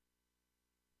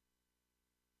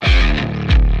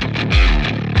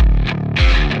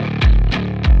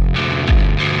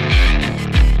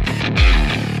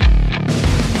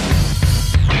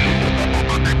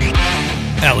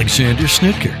Alexander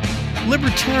Snitker,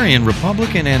 libertarian,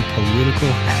 Republican, and political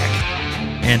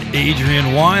hack, and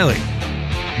Adrian Wiley,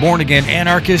 born-again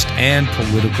anarchist and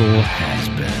political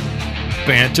has-been.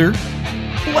 Banter,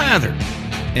 blather,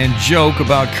 and joke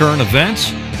about current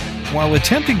events while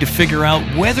attempting to figure out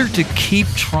whether to keep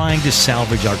trying to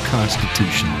salvage our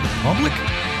constitutional republic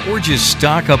or just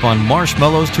stock up on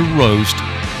marshmallows to roast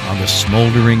on the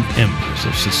smoldering embers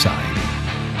of society.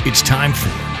 It's time for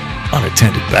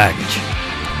Unattended Baggage.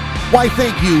 Why,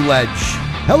 thank you, Ledge.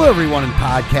 Hello, everyone in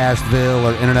Podcastville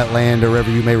or Internet Land or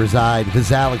wherever you may reside. This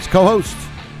is Alex, co-host,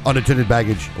 Unattended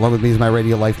Baggage. Along with me is my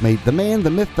radio life mate, the man, the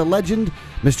myth, the legend,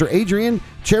 Mr. Adrian,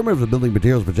 chairman of the Building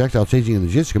Materials Projectile Changing and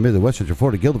Logistics Committee of the West Central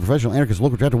Florida Guild of Professional Anarchists,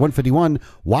 Local Chapter 151.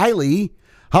 Wiley,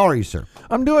 how are you, sir?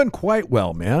 I'm doing quite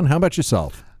well, man. How about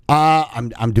yourself?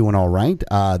 I'm doing all right.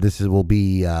 Will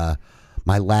be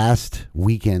my last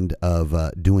weekend of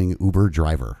doing Uber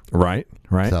driver. Right.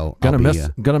 So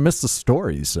gonna miss the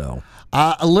stories, so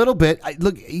a little bit.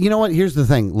 Look, you know what? Here's the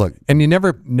thing. Look, and you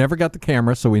never got the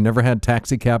camera, so we never had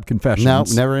taxi cab confessions. No,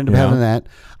 never ended up having that.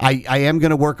 I am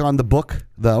going to work on the book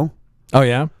though. Oh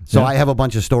yeah. So I have a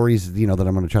bunch of stories, that I'm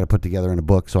going to try to put together in a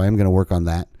book. So I am going to work on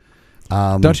that.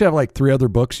 Don't you have like 3 other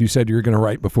books you said you were going to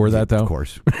write before that, though? Of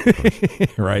course.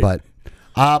 Right. But,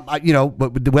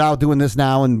 but without doing this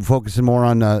now and focusing more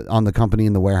on the company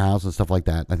and the warehouse and stuff like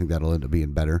that, I think that'll end up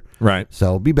being better. Right.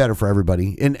 So be better for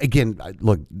everybody. And again,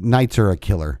 look, nights are a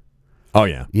killer. Oh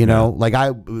yeah. Like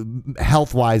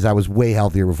health wise, I was way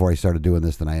healthier before I started doing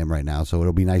this than I am right now. So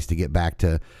it'll be nice to get back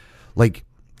to like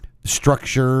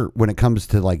structure when it comes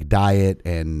to like diet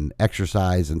and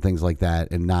exercise and things like that,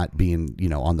 and not being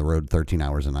on the road 13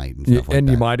 hours a night and stuff like that. And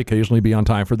you might occasionally be on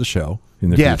time for the show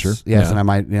in the future. Yes, yeah. And I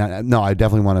might. No, I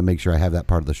definitely want to make sure I have that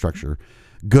part of the structure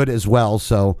good as well.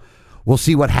 So we'll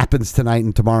see what happens tonight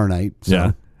and tomorrow night.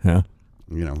 So, yeah.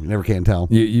 You never can tell.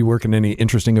 You working any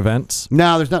interesting events?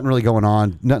 No, there's nothing really going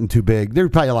on. Nothing too big.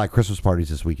 There's probably a lot of Christmas parties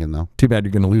this weekend though. Too bad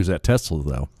you're going to lose that Tesla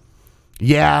though.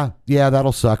 Yeah,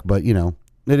 that'll suck. But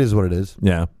it is what it is.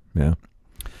 Yeah.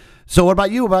 So what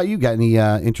about you? Got any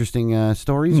interesting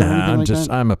stories? Or anything like that?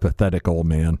 I'm a pathetic old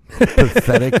man.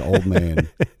 Pathetic old man.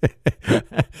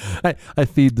 I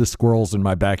feed the squirrels in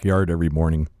my backyard every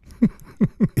morning.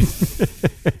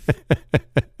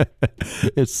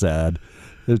 It's sad.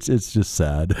 It's just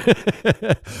sad.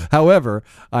 However,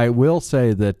 I will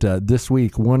say that this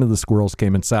week one of the squirrels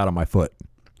came and sat on my foot.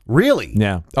 Really?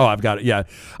 Yeah. Oh, I've got it. Yeah.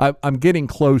 I'm getting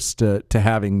close to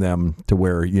having them to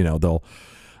where, they'll,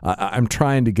 I'm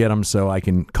trying to get them so I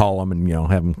can call them and,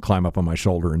 have them climb up on my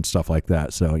shoulder and stuff like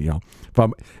that. So,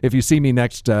 if you see me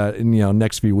next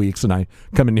few weeks and I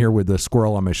come in here with a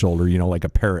squirrel on my shoulder, like a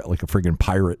parrot, like a friggin'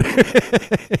 pirate,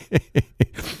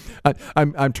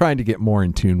 I'm trying to get more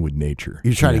in tune with nature.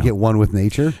 You're trying to get one with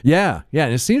nature? Yeah. Yeah.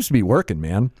 And it seems to be working,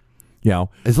 man.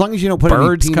 As long as you don't put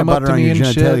any peanut butter on your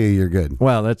genitalia, you're good.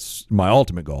 Well, that's my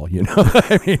ultimate goal,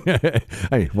 I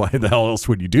mean, why the hell else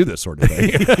would you do this sort of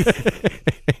thing?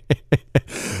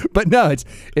 But no,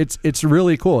 it's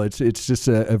really cool. It's just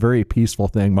a very peaceful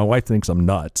thing. My wife thinks I'm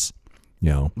nuts.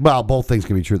 Well, both things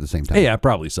can be true at the same time. Yeah,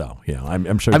 probably so.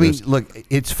 I'm sure. I mean, look,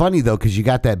 it's funny though because you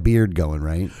got that beard going,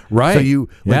 right? Right. So you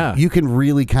can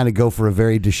really kind of go for a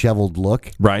very disheveled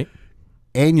look, right?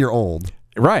 And you're old.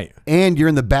 Right. And you're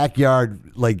in the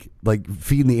backyard, like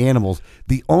feeding the animals.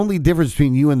 The only difference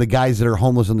between you and the guys that are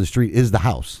homeless on the street is the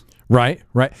house. Right.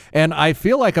 And I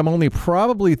feel like I'm only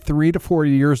probably 3 to 4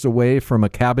 years away from a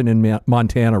cabin in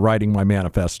Montana writing my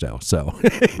manifesto. So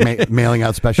mailing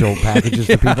out special packages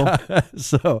to people.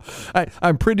 So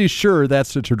I'm pretty sure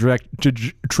that's the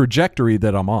trajectory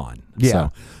that I'm on. Yeah.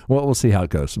 So, we'll see how it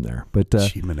goes from there. But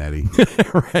Manetti.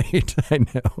 Right. I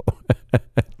know.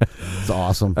 It's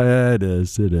awesome. It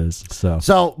is.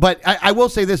 So, but I will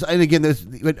say this, and again,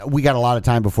 we got a lot of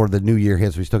time before the new year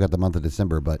hits. We still got the month of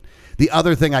December. But the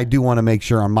other thing I do want to make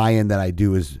sure on my end that I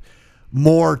do is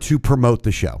more to promote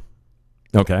the show.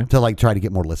 Okay. To try to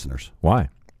get more listeners. Why?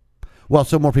 Well,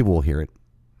 so more people will hear it.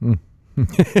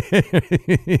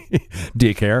 Do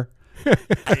you care?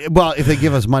 Well, if they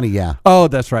give us money, yeah. Oh,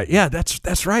 that's right. Yeah,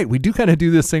 that's right. We do kind of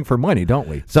do this thing for money, don't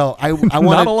we? So I want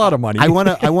not a lot of money. I want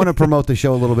to promote the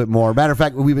show a little bit more. Matter of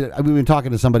fact, we've been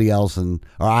talking to somebody else, or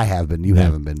I have been. You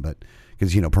haven't been, but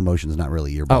because promotion's not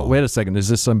really your ball. Oh, wait a second. Is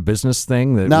this some business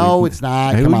thing? No, it's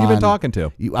not. Who have you been talking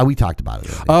to? We talked about it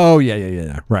already. Oh,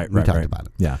 yeah. Right. We talked about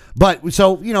it. Yeah. But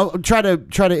so try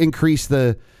to increase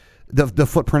the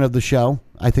footprint of the show.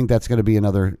 I think that's going to be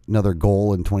another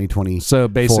goal in 2020. So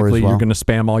basically, you're going to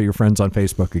spam all your friends on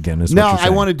Facebook again. No,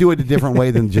 I want to do it a different way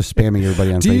than just spamming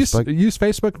everybody on Facebook. Do you use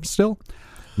Facebook still?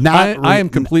 I am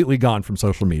completely gone from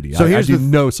social media. So I do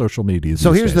no social media.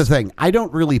 So here's the thing. I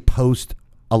don't really post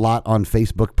a lot on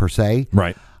Facebook per se.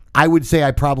 Right. I would say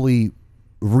I probably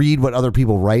read what other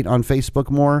people write on Facebook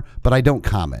more, but I don't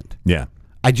comment. Yeah.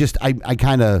 I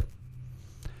kind of,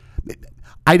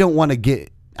 I don't want to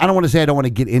say I don't want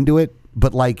to get into it,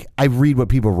 but like I read what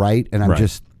people write and I'm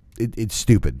just, it's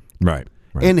stupid. Right.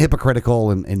 And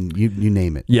hypocritical and you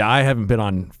name it. Yeah. I haven't been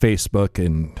on Facebook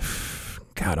and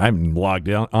God, I haven't logged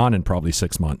on in probably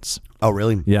 6 months. Oh,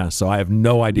 really? Yeah. So I have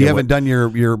no idea. You haven't done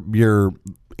your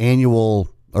annual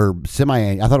or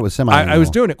semi-annual. I thought it was semi-annual. I was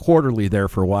doing it quarterly there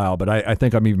for a while, but I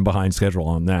think I'm even behind schedule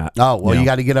on that. Oh, well, you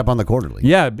got to get up on the quarterly.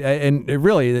 Yeah, and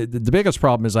really, the biggest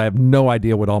problem is I have no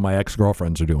idea what all my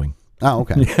ex-girlfriends are doing. Oh,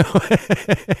 okay.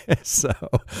 So,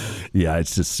 yeah,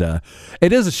 it's just,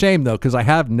 it is a shame, though, because I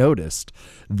have noticed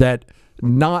that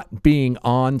not being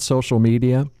on social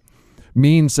media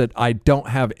means that I don't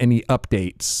have any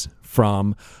updates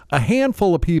from a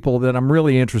handful of people that I'm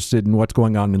really interested in what's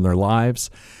going on in their lives,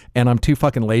 and I'm too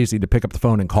fucking lazy to pick up the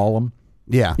phone and call them.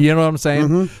 Yeah. You know what I'm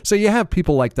saying? So you have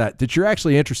people like that you're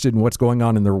actually interested in what's going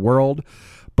on in their world,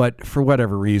 but for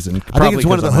whatever reason, I think it's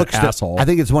one of the hooks. I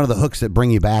think it's one of the hooks that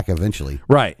bring you back eventually.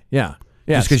 Right. Yeah.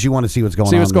 Yeah. Just because you want to see what's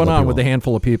going on with the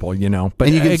handful of people, you know. But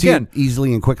and you can again, see it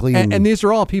easily and quickly. And these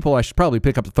are all people I should probably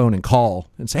pick up the phone and call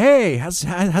and say, "Hey,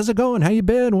 how's it going? How you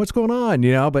been? What's going on?"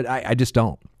 You know. But I just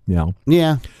don't. You know.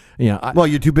 Yeah. Yeah. Well,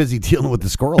 you're too busy dealing with the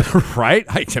squirrels, right?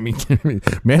 I mean,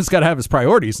 man's got to have his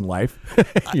priorities in life.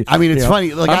 I mean, it's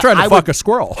funny. Like, I'm trying to fuck a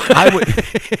squirrel.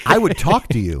 I would talk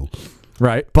to you.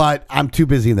 Right. But I'm too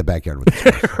busy in the backyard with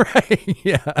it. Right.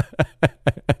 Yeah.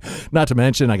 Not to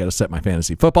mention, I got to set my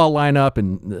fantasy football lineup,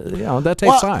 and that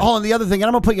takes time. Hold on, the other thing, and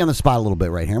I'm going to put you on the spot a little bit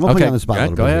right here. I'm going to put you on the spot a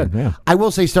little bit. Go ahead. Here. Yeah. I will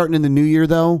say, starting in the new year,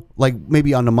 though, like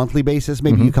maybe on a monthly basis,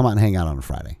 maybe you come out and hang out on a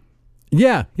Friday.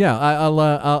 Yeah. Yeah.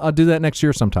 I'll do that next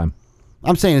year sometime.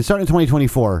 I'm saying, starting in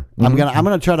 2024, I'm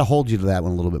gonna try to hold you to that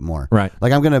one a little bit more. Right.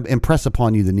 Like I'm gonna impress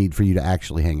upon you the need for you to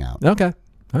actually hang out. Okay.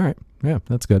 All right. Yeah,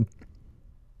 that's good.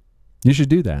 You should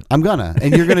do that. I'm gonna,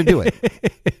 and you're gonna do it.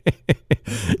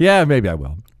 Yeah, maybe I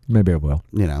will.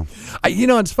 You know.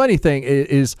 It's funny thing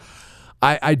is,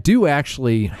 I do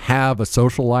actually have a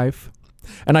social life,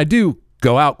 and I do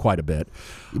go out quite a bit.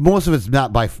 Most of it's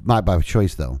not by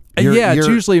choice, though. It's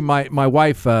usually my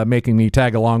wife making me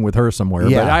tag along with her somewhere.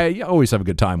 Yeah. But I always have a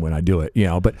good time when I do it,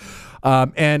 But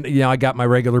I got my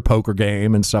regular poker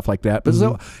game and stuff like that. But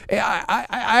so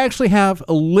I actually have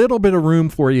a little bit of room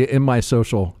for you in my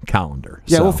social calendar.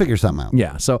 Yeah, so, we'll figure something out.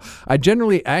 Yeah, so I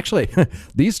generally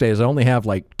these days I only have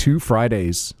like 2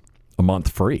 Fridays a month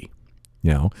free,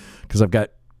 because I've got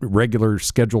regular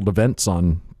scheduled events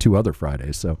on 2 other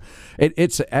Fridays. So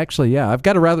it's actually, I've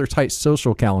got a rather tight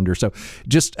social calendar. So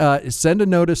just send a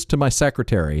notice to my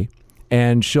secretary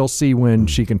and she'll see when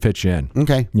she can fit you in.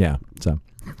 Okay. Yeah. So.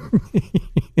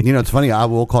 It's funny. I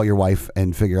will call your wife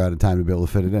and figure out a time to be able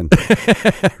to fit it in.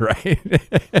 Right.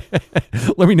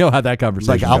 Let me know how that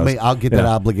conversation goes. I'll get that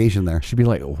obligation there. She'd be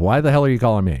like, "Why the hell are you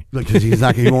calling me?" Because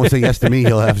he won't say yes to me.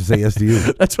 He'll have to say yes to you.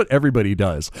 That's what everybody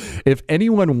does. If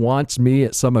anyone wants me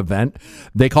at some event,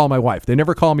 they call my wife. They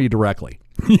never call me directly.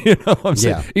 You know what I'm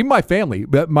saying? Yeah. Even my family,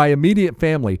 my immediate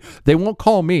family, they won't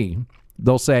call me.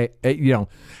 They'll say, "Hey,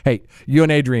 you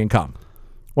and Adrian come."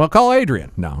 Well, call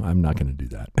Adrian. No, I'm not going to do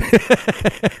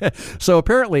that. So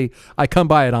apparently I come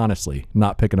by it honestly,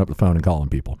 not picking up the phone and calling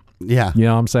people. Yeah. You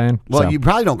know what I'm saying? Well, you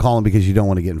probably don't call them because you don't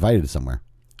want to get invited to somewhere.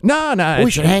 No.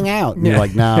 We should hang out. And you're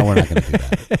like, no, we're not going to do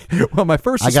that. Well, my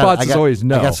first response is always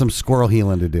no. I got some squirrel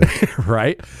healing to do.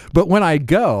 Right? But when I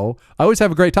go, I always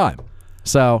have a great time.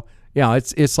 So,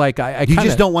 it's like I you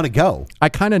just don't want to go. I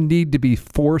kind of need to be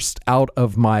forced out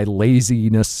of my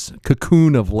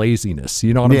cocoon of laziness.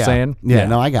 You know what I'm saying? Yeah,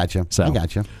 no, I got you. So, I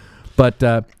got you.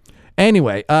 But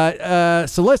anyway,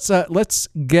 so let's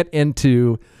get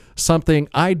into something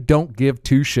I don't give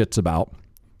 2 shits about,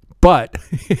 but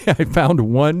I found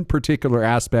one particular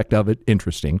aspect of it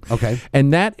interesting. Okay.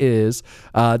 And that is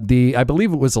I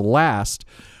believe it was the last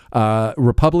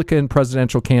Republican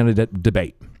presidential candidate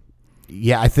debate.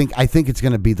 Yeah, I think it's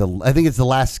going to be it's the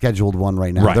last scheduled one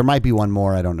right now. Right. There might be one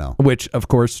more, I don't know. Which of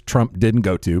course Trump didn't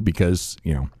go to because,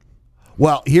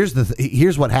 Well, here's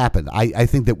what happened. I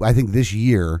think this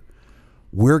year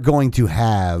we're going to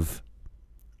have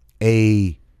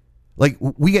we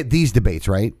get these debates,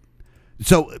 right?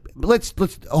 So let's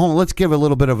hold on, let's give a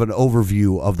little bit of an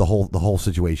overview of the whole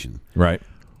situation. Right.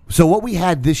 So what we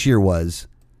had this year was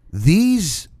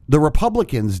the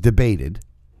Republicans debated.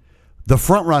 The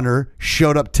front runner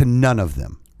showed up to none of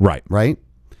them. Right. Right?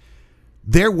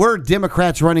 There were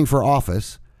Democrats running for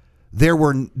office. there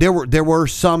were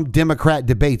some Democrat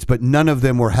debates, but none of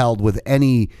them were held with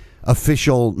any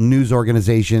official news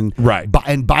organization. Right.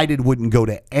 And Biden wouldn't go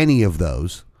to any of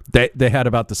those. They had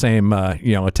about the same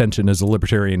attention as a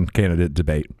Libertarian candidate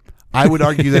debate. I would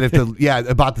argue that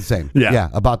about the same. Yeah.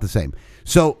 About the same.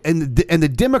 So and the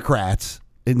Democrats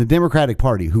in the Democratic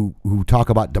Party who talk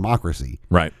about democracy,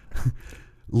 right,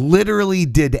 literally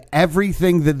did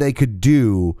everything that they could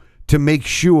do to make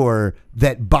sure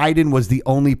that Biden was the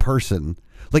only person.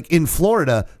 Like in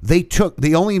Florida,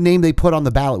 the only name they put on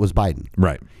the ballot was Biden.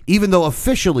 Right. Even though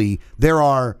officially there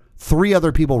are 3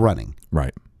 other people running.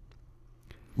 Right.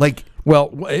 Like, well,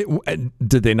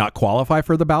 did they not qualify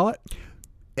for the ballot?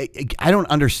 I don't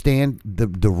understand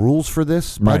the rules for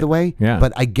this, by the way. Yeah.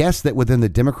 But I guess that within the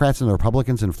Democrats and the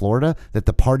Republicans in Florida, that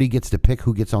the party gets to pick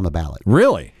who gets on the ballot.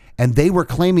 Really? And they were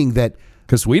claiming that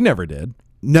because we never did.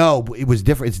 No, it was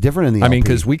different. It's different in the. I mean,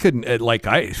 because we couldn't.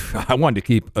 I wanted to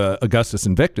keep Augustus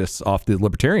Invictus off the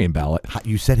Libertarian ballot.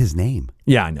 You said his name.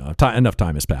 Yeah, I know. Enough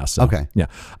time has passed. So, okay. Yeah.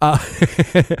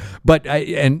 But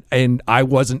I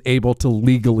wasn't able to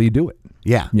legally do it.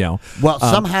 Yeah. Well,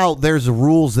 somehow there's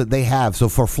rules that they have. So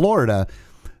for Florida,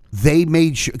 they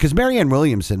made sure, because Marianne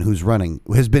Williamson, who's running,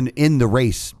 has been in the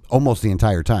race almost the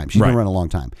entire time. She's been running a long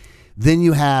time. Then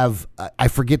you have, I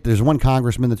forget, there's one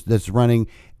congressman that's running,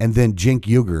 and then Cenk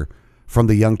Uygur from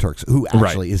the Young Turks, who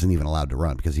actually isn't even allowed to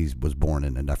run because he was born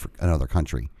in another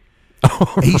country.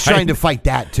 He's trying to fight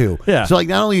that too. Yeah. So like,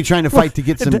 not only are you trying to fight to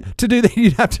get some to do that,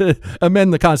 you'd have to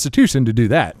amend the Constitution to do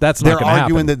that. That's not going to happen. They're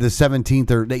arguing that the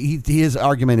 17th or his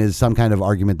argument is some kind of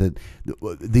argument that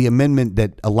the amendment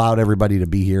that allowed everybody to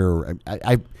be here.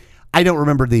 I don't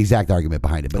remember the exact argument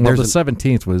behind it, but the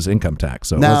 17th was income tax.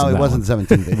 So it wasn't the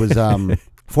 17th. It was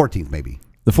 14th maybe.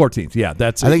 The 14th, yeah,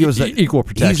 that's. I think it was equal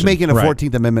protection. He's making a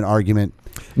 14th Amendment argument.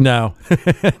 No,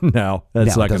 no,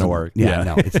 that's not going to work. Yeah,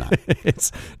 no, it's not.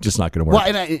 It's just not going to work.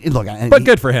 Well, but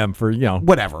good for him for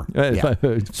whatever. Yeah. But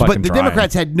the trying.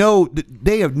 Democrats had no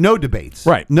debates,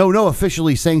 right? No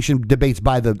officially sanctioned debates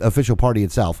by the official party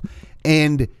itself,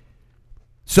 and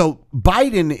so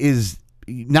Biden is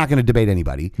not going to debate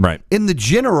anybody, right? In the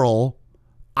general,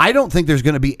 I don't think there's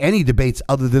going to be any debates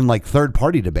other than like third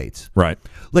party debates. Right.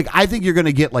 Like, I think you're going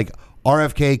to get like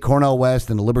RFK, Cornel West,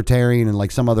 and a Libertarian, and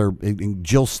like some other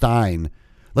Jill Stein.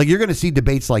 Like, you're going to see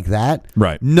debates like that.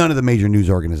 Right. None of the major news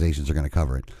organizations are going to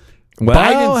cover it.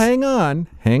 Well, hang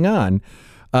on.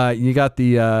 You got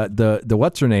the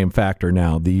what's her name factor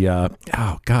now.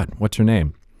 What's her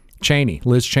name?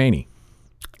 Liz Cheney.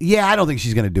 Yeah, I don't think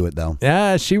she's going to do it, though.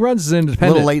 Yeah, she runs as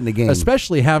independent. A little late in the game.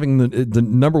 Especially having the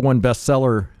number one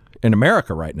bestseller in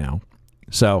America right now.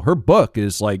 So her book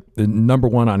is like the number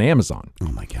one on Amazon.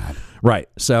 Oh, my God. Right.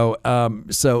 So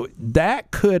that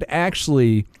could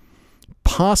actually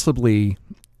possibly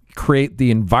create the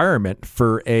environment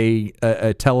for a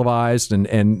televised and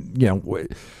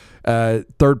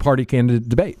third-party candidate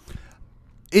debate.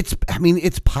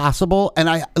 It's possible.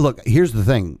 And look, here's the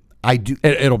thing.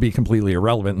 It'll be completely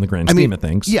irrelevant in the grand scheme of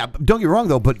things. Yeah, don't get me wrong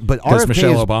though, but because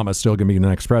Michelle Obama is still going to be the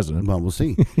next president. Well, we'll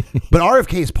see. But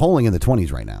RFK is polling in the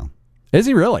 20s right now. Is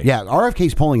he really? Yeah, RFK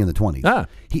is polling in the 20s. Ah.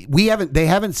 They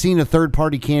haven't seen a third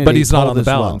party candidate. But he's not on the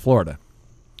ballot in Florida.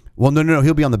 Well, no,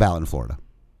 he'll be on the ballot in Florida.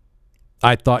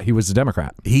 I thought he was a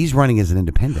Democrat. He's running as an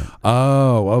independent.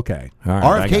 Oh, okay. All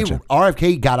right,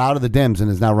 RFK got out of the Dems and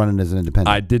is now running as an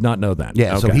independent. I did not know that.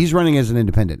 Yeah, okay. So he's running as an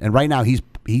independent, and right now he's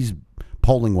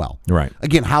polling well. Right.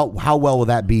 Again, how well will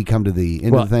that be come to the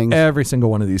end of things? Every single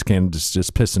one of these candidates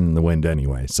just pissing in the wind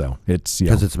anyway. So it's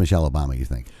because it's Michelle Obama. You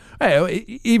think?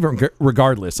 Hey, even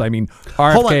regardless, I mean,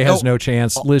 RFK has no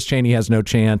chance. Liz Cheney has no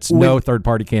chance. No third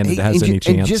party candidate has any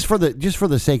chance. And just for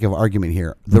the sake of argument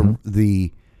here,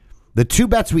 the two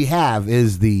bets we have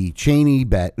is the Cheney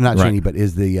bet, not Cheney, but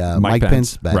is the Mike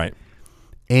Pence bet, right?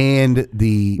 And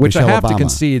the which Michelle I have Obama. To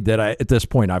concede that at this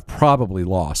point I've probably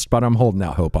lost, but I'm holding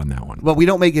out hope on that one. Well, we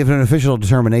don't make it an official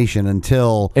determination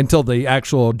until the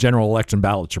actual general election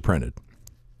ballots are printed.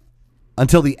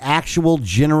 Until the actual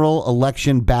general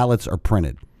election ballots are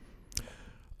printed.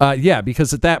 Yeah,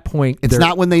 because at that point it's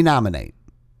not when they nominate.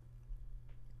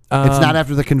 It's not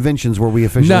after the conventions where we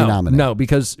officially nominate. No,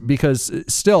 because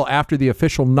still after the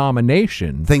official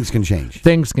nomination, things can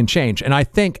change. And I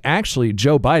think actually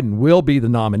Joe Biden will be the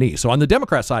nominee. So on the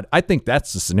Democrat side, I think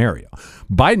that's the scenario.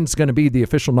 Biden's going to be the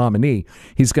official nominee.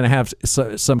 He's going to have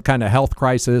some kind of health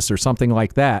crisis or something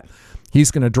like that. He's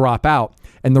going to drop out.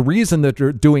 And the reason that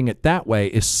they're doing it that way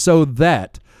is so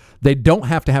that they don't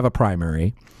have to have a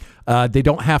primary. They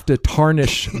don't have to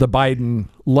tarnish the Biden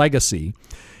legacy.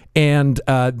 And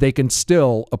they can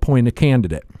still appoint a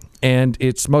candidate. And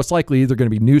it's most likely either going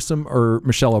to be Newsom or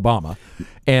Michelle Obama.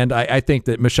 And I think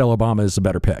that Michelle Obama is a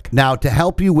better pick. Now, to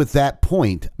help you with that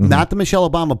point, not the Michelle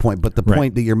Obama point, but the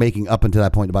point that you're making up until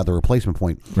that point about the replacement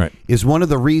point, is one of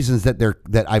the reasons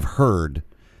that I've heard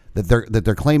that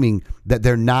they're claiming that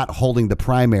they're not holding the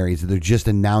primaries, that they're just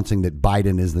announcing that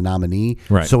Biden is the nominee.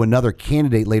 Right. So another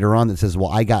candidate later on that says, "Well,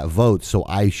 I got votes, so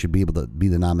I should be able to be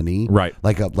the nominee." Right.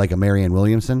 Like a Marianne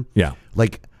Williamson. Yeah.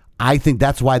 Like, I think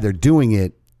that's why they're doing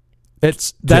it.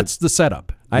 That's the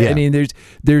setup. I mean,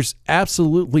 there's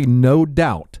absolutely no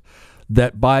doubt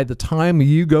that by the time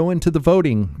you go into the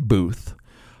voting booth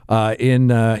in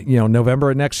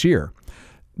November of next year,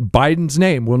 Biden's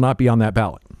name will not be on that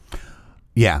ballot.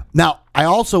 Yeah. Now, I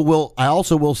also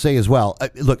will say as well.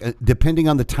 Look, depending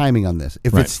on the timing on this,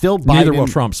 if it's still Biden, neither will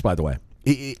Trump's, by the way.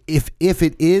 If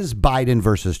it is Biden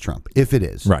versus Trump, if it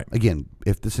is again,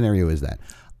 if the scenario is that,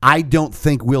 I don't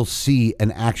think we'll see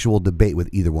an actual debate with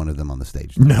either one of them on the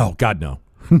stage. No, God, no.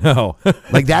 No.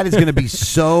 Like, that is going to be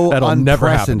so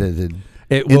unprecedented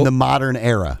in the modern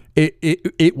era.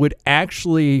 It would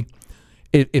actually,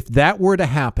 if that were to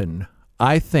happen,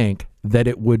 I think that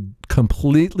it would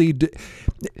completely,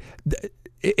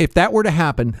 if that were to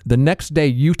happen, the next day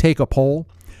you take a poll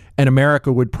and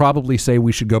America would probably say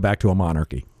we should go back to a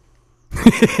monarchy.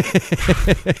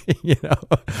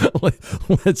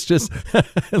 Let's just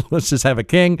have a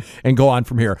king and go on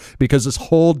from here, because this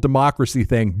whole democracy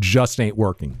thing just ain't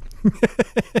working.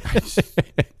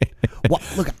 Well,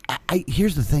 look,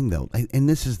 here's the thing though, and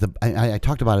this is I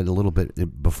talked about it a little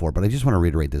bit before, but I just want to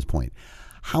reiterate this point.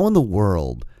 How in the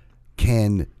world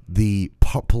can the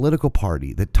political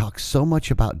party that talks so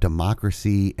much about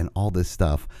democracy and all this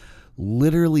stuff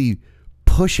literally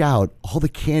push out all the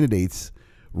candidates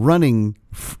running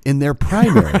in their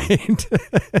primary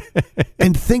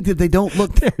and think that they don't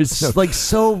look like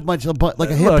so much like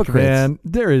a hypocrite? Look, man,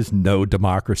 there is no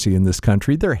democracy in this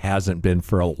country. There hasn't been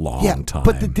for a long time.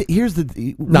 But here's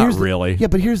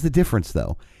the difference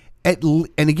though. And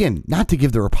again, not to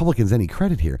give the Republicans any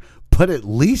credit here, but at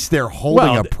least they're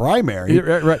holding a primary.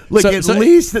 Right. Like, at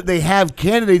least that they have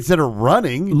candidates that are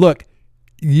running. Look,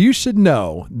 you should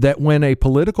know that when a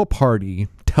political party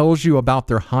tells you about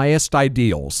their highest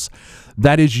ideals,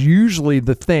 that is usually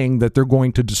the thing that they're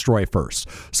going to destroy first.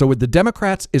 So with the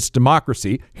Democrats, it's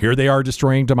democracy. Here they are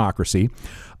destroying democracy.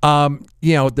 With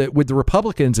the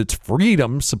Republicans, it's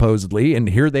freedom, supposedly, and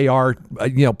here they are,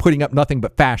 putting up nothing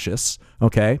but fascists.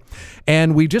 Okay,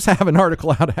 and we just have an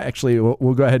article out. Actually,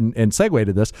 we'll go ahead and segue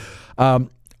to this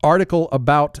article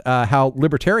about how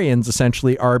libertarians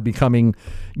essentially are becoming,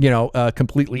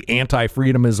 completely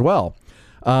anti-freedom as well.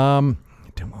 Where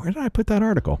did I put that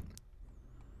article?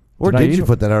 Or did you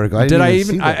put that article?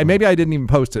 Maybe I didn't even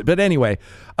post it. But anyway,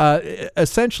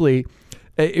 essentially,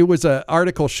 it was an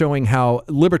article showing how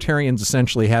libertarians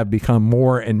essentially have become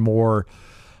more and more,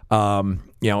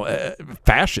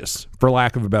 fascist, for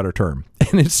lack of a better term.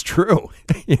 And it's true.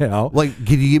 Like,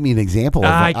 can you give me an example?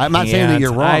 I'm not saying that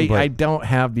you're wrong. I don't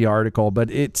have the article, but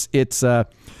it's.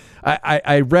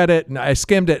 I read it and I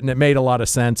skimmed it and it made a lot of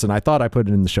sense, and I thought I put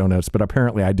it in the show notes, but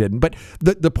apparently I didn't. But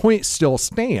the point still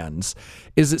stands,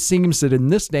 is it seems that in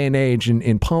this day and age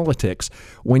in politics,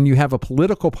 when you have a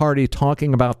political party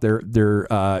talking about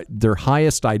their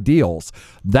highest ideals,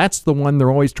 that's the one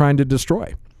they're always trying to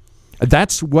destroy.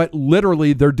 That's what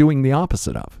literally they're doing the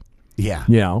opposite of. Yeah.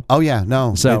 Oh yeah.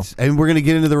 No. So, and we're going to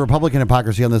get into the Republican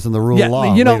hypocrisy on this and the rule of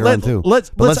law later on too.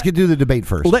 Let's get to the debate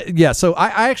first. So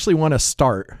I actually want to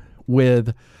start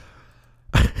with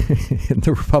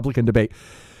the Republican debate,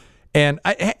 and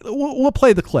we'll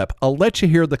play the clip. I'll let you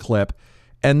hear the clip,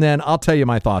 and then I'll tell you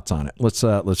my thoughts on it.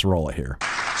 Let's roll it here.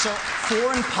 So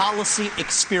foreign policy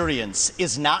experience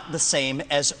is not the same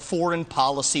as foreign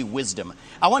policy wisdom.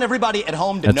 I want everybody at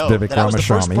home to know that I was the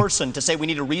first person to say we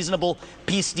need a reasonable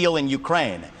peace deal in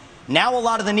Ukraine. Now a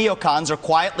lot of the neocons are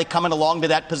quietly coming along to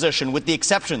that position, with the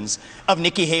exceptions of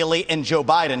Nikki Haley and Joe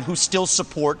Biden, who still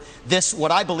support this,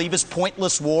 what I believe is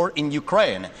pointless war in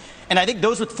Ukraine. And I think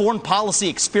those with foreign policy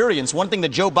experience, one thing that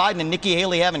Joe Biden and Nikki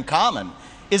Haley have in common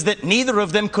is that neither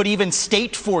of them could even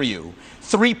state for you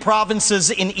 3 provinces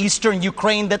in eastern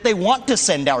Ukraine that they want to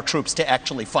send our troops to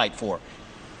actually fight for.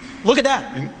 Look at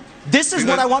that. This is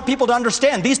what I want people to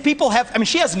understand. These people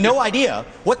she has no idea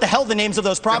what the hell the names of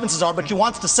those provinces are, but she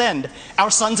wants to send our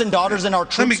sons and daughters and our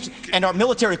troops and our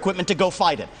military equipment to go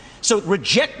fight it. So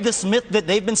reject this myth that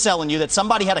they've been selling you, that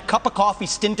somebody had a cup of coffee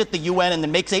stint at the UN and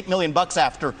then makes $8 million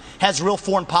after, has real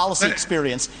foreign policy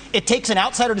experience. It takes an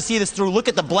outsider to see this through. Look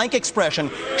at the blank expression.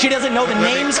 She doesn't know the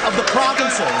names of the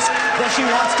provinces that she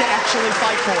wants to actually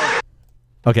fight for.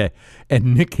 Okay,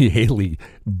 and Nikki Haley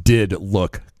did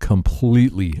look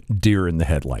completely deer in the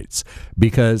headlights,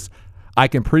 because I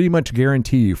can pretty much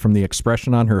guarantee you from the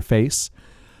expression on her face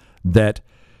that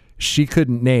she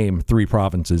couldn't name 3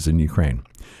 provinces in Ukraine.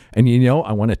 And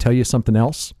I want to tell you something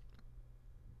else.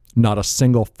 Not a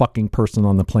single fucking person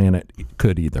on the planet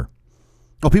could either.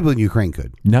 Oh, people in Ukraine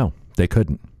could. No, they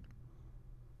couldn't.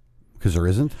 Because there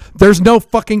isn't? There's no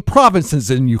fucking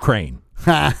provinces in Ukraine.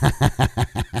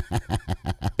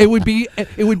 It would be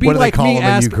like me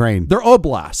asking. Ukraine? They're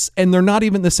oblasts, and they're not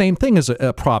even the same thing as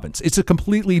a province. It's a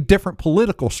completely different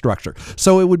political structure.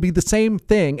 So it would be the same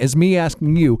thing as me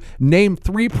asking you, name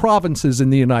 3 provinces in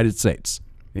the United States.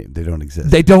 They don't exist.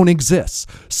 They don't exist.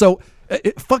 So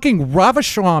fucking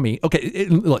Ramaswamy. Okay,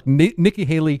 look, Nikki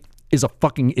Haley is a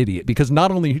fucking idiot, because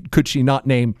not only could she not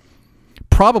name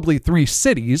probably 3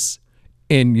 cities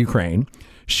in Ukraine,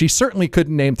 she certainly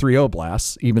couldn't name 3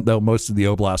 oblasts, even though most of the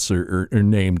oblasts are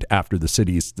named after the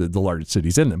cities, the largest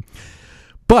cities in them.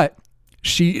 But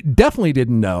she definitely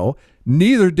didn't know,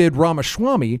 neither did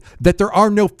Ramaswamy, that there are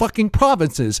no fucking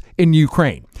provinces in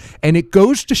Ukraine. And it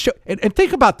goes to show, and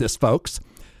think about this, folks.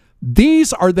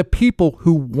 These are the people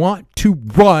who want to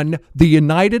run the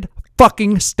United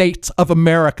fucking States of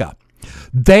America.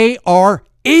 They are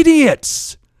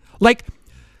idiots. Like,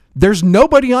 there's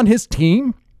nobody on his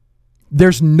team.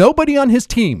 There's nobody on his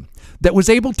team that was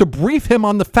able to brief him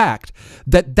on the fact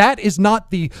that that is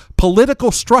not the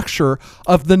political structure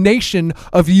of the nation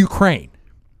of Ukraine.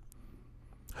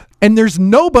 And there's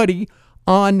nobody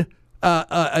on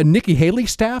a Nikki Haley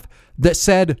staff that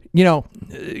said,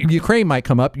 Ukraine might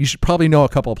come up. You should probably know a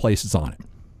couple of places on it.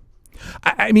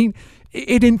 I mean,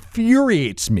 it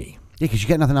infuriates me. Yeah, because you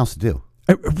got nothing else to do.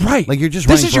 Right. Like, you're just running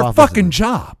for office. This is your fucking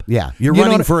job. Yeah, you're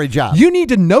running for a job. You need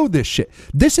to know this shit.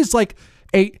 This is like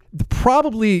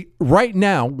probably right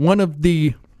now one of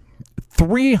the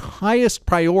 3 highest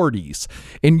priorities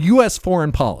in U.S.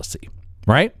 foreign policy,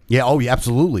 right? Yeah, oh, yeah,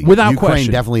 absolutely. Without Ukraine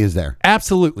question. Definitely is there.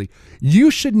 Absolutely. You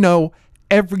should know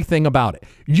everything about it.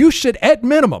 You should, at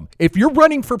minimum, if you're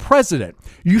running for president,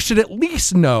 you should at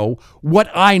least know what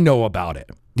I know about it.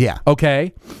 Yeah.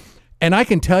 Okay? And I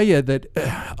can tell you that,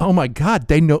 oh my God,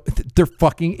 they're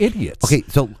fucking idiots. Okay,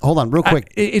 so hold on real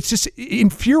quick. It's just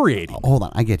infuriating. Hold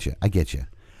on, I get you.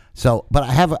 So, but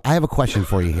I have a question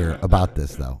for you here about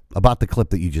this, though, about the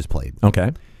clip that you just played.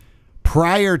 Okay.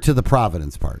 Prior to the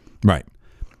Providence part. Right.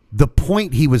 The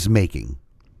point he was making,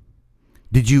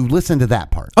 did you listen to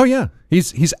that part? Oh, yeah.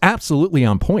 He's absolutely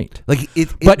on point. Like,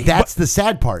 that's the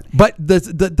sad part. But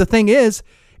the thing is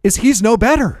he's no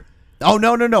better. Oh,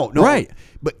 no. Right.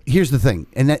 But here's the thing,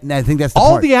 and I think that's the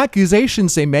all part. the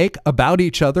accusations they make about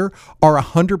each other are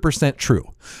 100%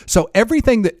 true. So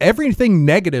everything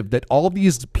negative that all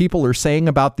these people are saying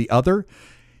about the other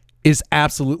is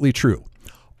absolutely true.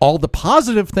 All the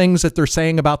positive things that they're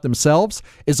saying about themselves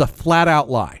is a flat out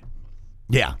lie.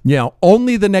 Yeah.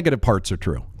 Only the negative parts are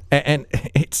true. And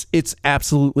it's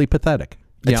absolutely pathetic.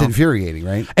 It's infuriating,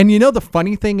 right? And the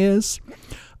funny thing is,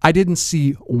 I didn't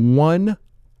see one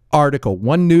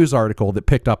news article that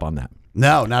picked up on that.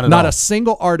 No, not at all. Not a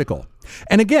single article.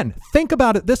 And again, think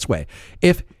about it this way.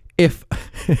 If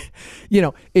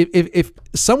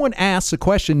someone asks a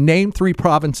question, name 3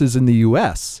 provinces in the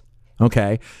U.S.,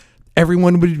 okay,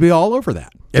 everyone would be all over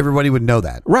that. Everybody would know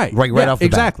that. Right off the bat.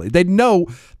 Exactly. They'd know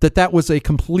that was a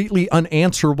completely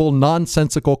unanswerable,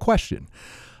 nonsensical question.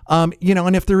 And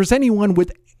if there was anyone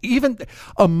with even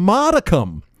a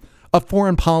modicum of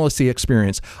foreign policy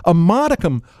experience, a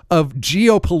modicum of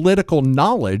geopolitical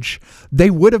knowledge, they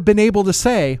would have been able to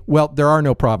say, well, there are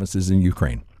no provinces in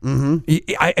Ukraine.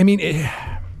 Mm-hmm. I mean,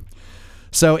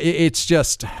 it's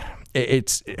just,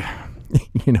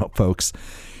 folks,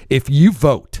 if you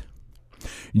vote,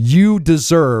 you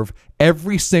deserve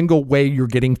every single way you're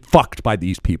getting fucked by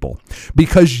these people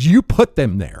because you put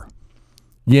them there.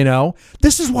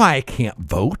 This is why I can't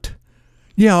vote.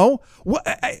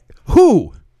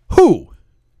 Who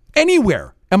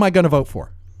anywhere am I going to vote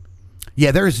for?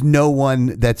 Yeah, there's no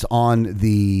one that's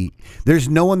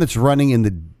running in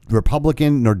the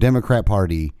Republican nor Democrat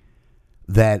Party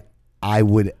that I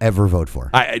would ever vote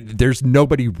for. There's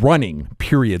nobody running,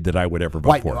 period, that I would ever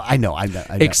vote for. I know.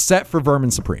 Except for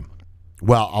Vermin Supreme.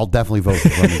 Well, I'll definitely vote for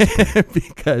Vermin Supreme.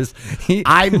 Because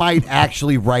I might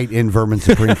actually write in Vermin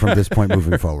Supreme from this point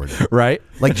moving forward. Right?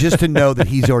 Like, just to know that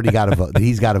he's already got a vote, that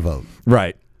he's got a vote.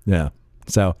 Right. Yeah.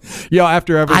 So,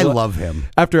 after every I love him.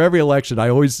 After every election, I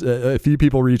always a few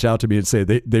people reach out to me and say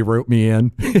they wrote me in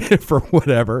for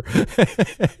whatever.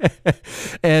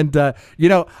 And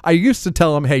I used to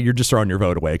tell them, hey, you're just throwing your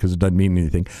vote away because it doesn't mean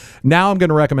anything. Now I'm going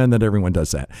to recommend that everyone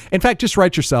does that. In fact, just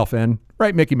write yourself in,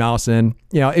 write Mickey Mouse in.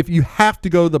 If you have to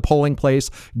go to the polling place,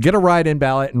 get a write-in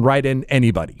ballot and write in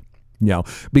anybody.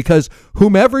 Because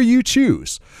whomever you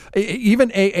choose,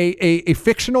 even a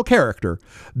fictional character,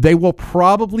 they will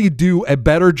probably do a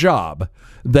better job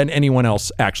than anyone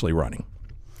else actually running.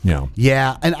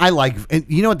 Yeah, and I like, and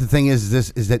you know what the thing is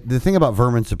that the thing about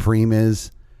Vermin Supreme is,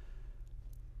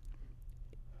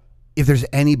 if there's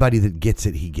anybody that gets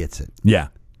it, he gets it. Yeah.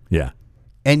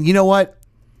 And you know what?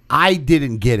 I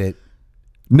didn't get it.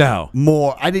 No.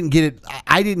 I didn't get it.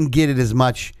 I didn't get it as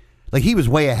much. Like, he was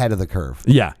way ahead of the curve.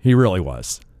 Yeah, he really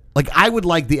was. Like, I would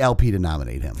like the LP to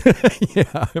nominate him.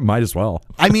 Yeah, might as well.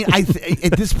 I mean, at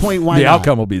this point, why not? The not?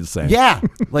 outcome will be the same. Yeah.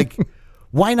 Like,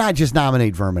 why not just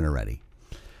nominate Vermin already?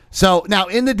 So, now,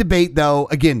 in the debate, though,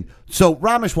 again, so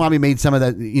Ramaswamy made some of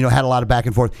that, had a lot of back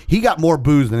and forth. He got more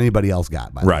boos than anybody else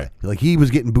got, by the way. Like, he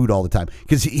was getting booed all the time.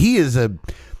 Because he is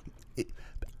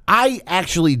I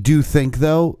actually do think,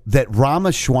 though, that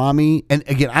Ramaswamy, and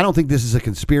again, I don't think this is a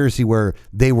conspiracy where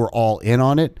they were all in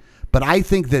on it, but I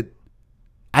think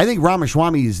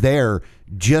Ramaswamy is there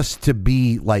just to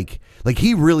be like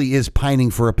he really is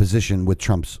pining for a position with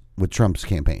Trump's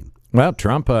campaign. Well,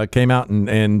 Trump came out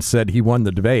and said he won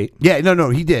the debate. Yeah, no,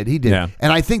 he did. Yeah.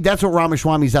 And I think that's what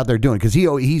Ramaswamy's out there doing, because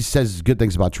he says good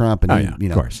things about Trump, and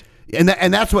of course. And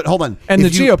that's what. Hold on. And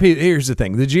GOP. Here's the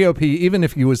thing: the GOP, even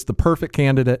if he was the perfect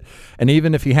candidate, and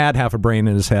even if he had half a brain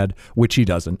in his head, which he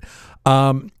doesn't,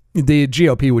 the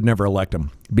GOP would never elect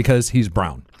him because he's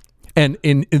brown. And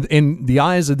in the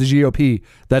eyes of the GOP,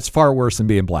 that's far worse than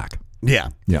being black. Yeah.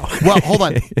 Well, hold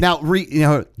on. Now,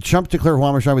 Trump declared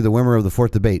Ramaswamy the winner of the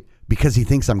fourth debate because he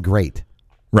thinks I'm great.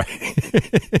 Right.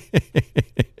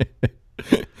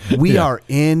 We are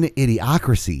in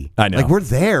idiocracy. I know. Like, we're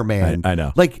there, man. I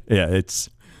know. Like, yeah, it's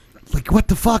like, what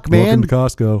the fuck, man? Welcome to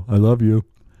Costco. I love you.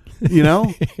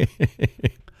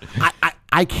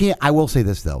 I can't. I will say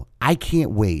this, though. I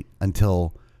can't wait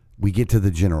until we get to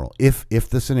the general. If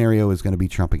the scenario is going to be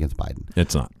Trump against Biden,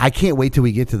 it's not. I can't wait till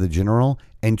we get to the general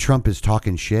and Trump is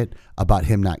talking shit about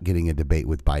him not getting a debate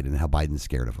with Biden and how Biden's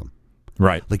scared of him.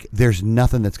 Right. Like, there's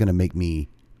nothing that's going to make me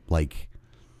like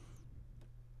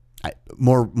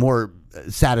more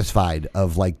satisfied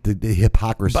of like the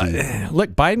hypocrisy. But,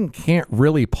 look, Biden can't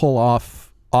really pull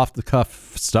off the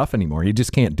cuff stuff anymore. He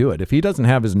just can't do it. If he doesn't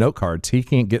have his note cards, he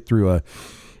can't get through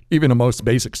even a most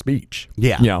basic speech.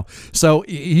 Yeah. So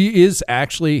he is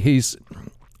actually he's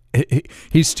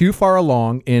too far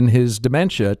along in his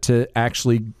dementia to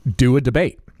actually do a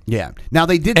debate. Yeah. Now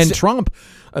they did. And Trump,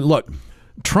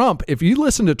 Trump, if you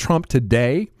listen to Trump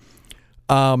today,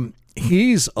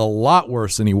 he's a lot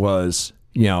worse than he was,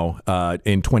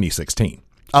 in 2016.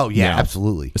 Oh yeah,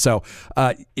 absolutely. So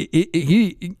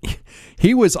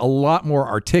he was a lot more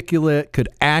articulate, could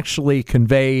actually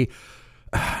convey,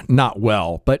 not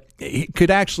well, but he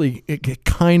could actually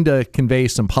kind of convey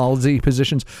some policy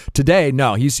positions. Today,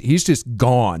 no, he's just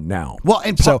gone now. Well,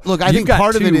 and look, I think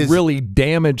part of it is really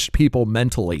damaged people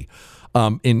mentally.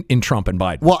 In Trump and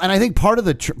Biden. Well, and I think part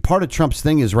of Trump's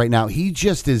thing is right now he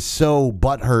just is so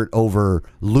butthurt over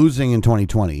losing in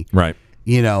 2020, right?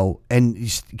 And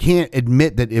he can't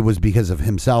admit that it was because of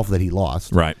himself that he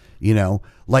lost, right?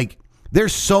 Like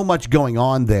there's so much going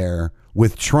on there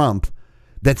with Trump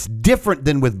that's different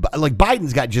than with like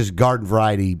Biden's got just garden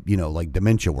variety, like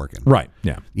dementia working, right?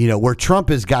 Yeah, where Trump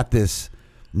has got this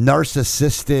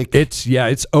narcissistic.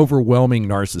 It's overwhelming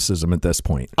narcissism at this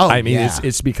point. Oh, I mean, yeah.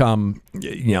 it's become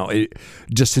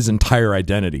just his entire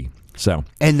identity. So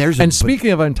and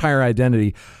speaking of entire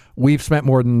identity, we've spent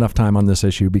more than enough time on this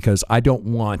issue because I don't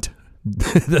want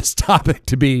this topic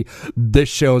to be this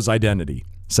show's identity.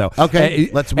 So okay,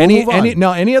 let's move on.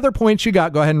 Any other points you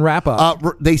got? Go ahead and wrap up.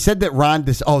 They said that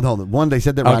they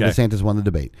said that Ron DeSantis won the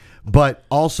debate, but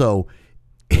also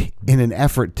in an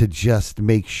effort to just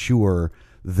make sure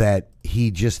that he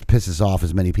just pisses off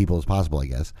as many people as possible, I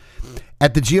guess.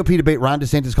 At the GOP debate, Ron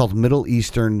DeSantis called Middle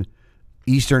Eastern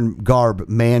garb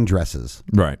man dresses.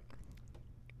 Right.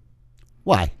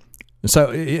 Why?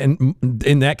 So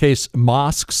in that case,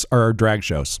 mosques are drag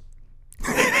shows.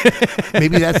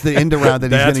 Maybe that's the end around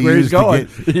that he's going to use. Going.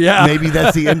 Yeah. Maybe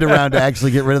that's the end around to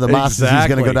actually get rid of the mosques. Exactly. He's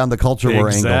going to go down the culture war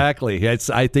angle. Exactly.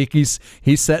 I think he's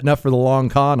setting up for the long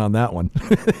con on that one.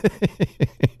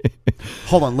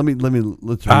 hold on. Let's read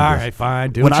this. All right,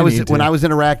 fine. When I was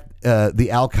in Iraq, the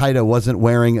Al Qaeda wasn't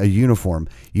wearing a uniform.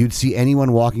 You'd see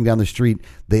anyone walking down the street.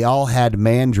 They all had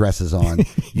man dresses on.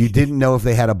 You didn't know if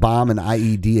they had a bomb and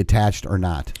IED attached or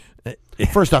not.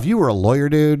 First off, you were a lawyer,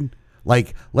 dude.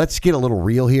 Like, let's get a little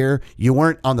real here. You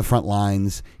weren't on the front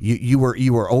lines. You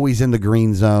were always in the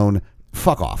green zone.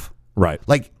 Fuck off. Right.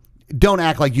 Like, don't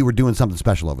act like you were doing something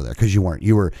special over there, because you weren't.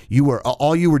 You were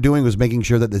all you were doing was making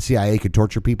sure that the CIA could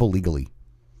torture people legally.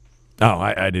 Oh,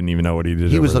 I didn't even know what he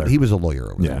did. He was a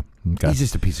lawyer over there. Okay. He's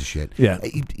just a piece of shit. Yeah.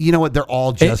 You know what? They're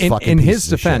all just fucking in pieces his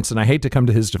defense, of shit. and I hate to come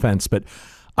to his defense, but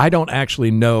I don't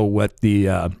actually know what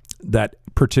the that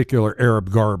particular Arab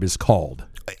garb is called.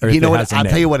 You know what? I'll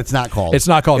tell you what it's not called. It's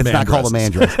not called. It's not called a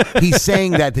man dress. He's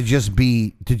saying that to just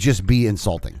be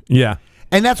insulting. Yeah.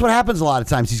 And that's what happens a lot of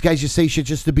times. These guys just say shit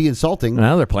just to be insulting.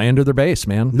 Well, they're playing to their base,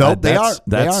 man. Nope, they are.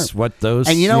 That's what those.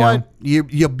 And you know what?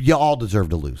 You all deserve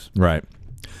to lose. Right.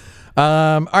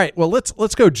 All right. Well, let's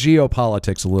go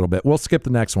geopolitics a little bit. We'll skip the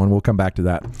next one. We'll come back to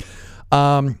that.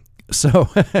 So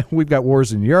we've got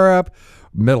wars in Europe,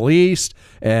 Middle East,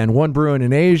 and one brewing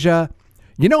in Asia.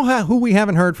 You know who we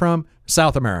haven't heard from?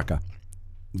 South America.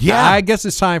 Yeah. I guess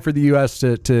it's time for the U.S.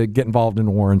 to get involved in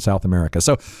a war in South America.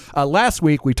 So last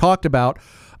week we talked about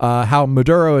how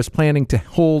Maduro is planning to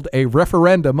hold a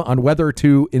referendum on whether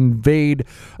to invade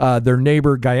their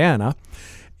neighbor Guyana.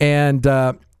 And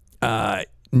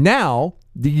now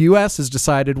the U.S. has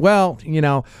decided, well,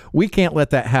 we can't let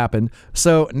that happen.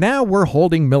 So now we're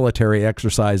holding military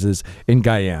exercises in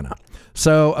Guyana.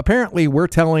 So apparently we're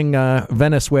telling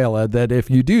Venezuela that if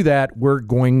you do that, you're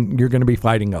going to be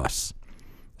fighting us.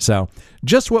 So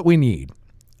just what we need.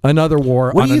 Another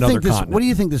war on another continent. What do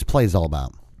you think this play is all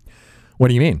about? What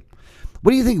do you mean?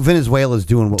 What do you think Venezuela's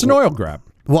doing? It's an oil grab.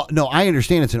 Well, no, I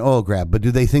understand it's an oil grab, but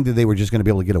do they think that they were just going to be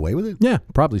able to get away with it? Yeah,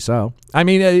 probably so. I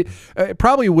mean,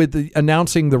 probably with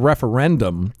announcing the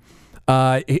referendum,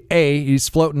 he's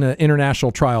floating an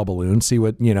international trial balloon, see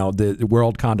what, the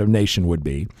world condemnation would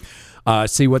be,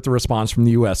 see what the response from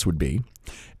the U.S. would be.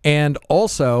 And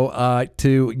also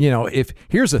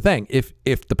here's the thing,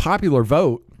 if the popular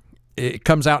vote it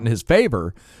comes out in his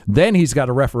favor, then he's got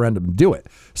a referendum to do it.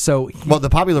 So the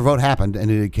popular vote happened and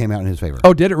it came out in his favor.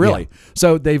 Oh, did it really? Yeah.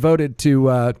 So they voted to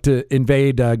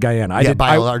invade Guyana.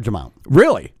 By a large amount.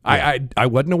 Really? Yeah. I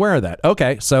wasn't aware of that.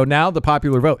 Okay, so now the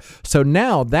popular vote. So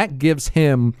now that gives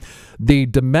him the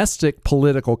domestic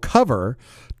political cover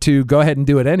to go ahead and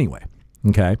do it anyway.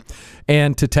 Okay,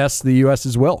 and to test the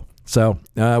U.S.'s will. So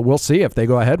we'll see if they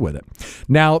go ahead with it.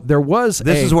 Now This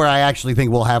is where I actually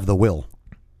think we'll have the will.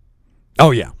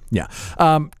 Oh yeah.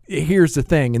 Here's the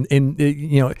thing, and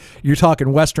you're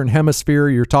talking Western Hemisphere,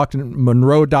 you're talking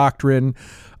Monroe Doctrine.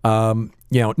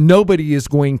 Nobody is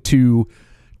going to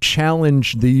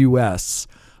challenge the U.S.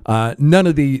 None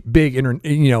of the big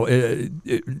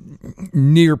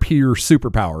near peer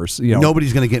superpowers.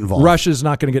 Nobody's going to get involved. Russia's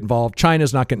not going to get involved.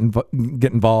 China's not going to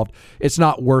get involved. It's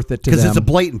not worth it to them because it's a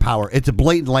blatant power. It's a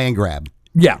blatant land grab.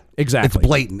 Yeah, exactly. It's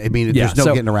blatant. I mean, there's no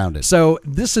getting around it. So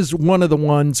this is one of the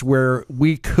ones where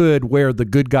we could wear the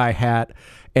good guy hat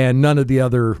and none of the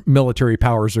other military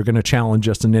powers are going to challenge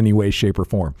us in any way, shape, or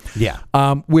form. Yeah.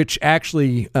 Which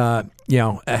actually,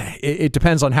 it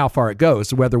depends on how far it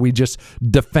goes, whether we just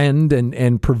defend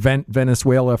and prevent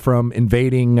Venezuela from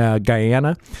invading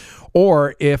Guyana,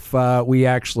 or if we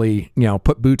actually,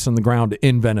 put boots on the ground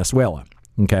in Venezuela.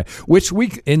 Okay, which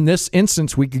in this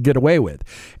instance, we could get away with.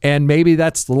 And maybe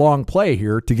that's the long play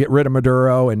here to get rid of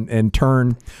Maduro and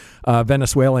turn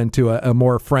Venezuela into a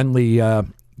more friendly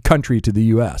country to the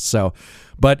U.S. So,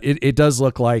 but it does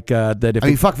look like that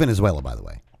if fuck Venezuela, by the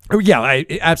way. Yeah,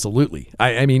 absolutely.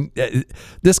 I mean,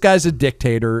 this guy's a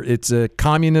dictator. It's a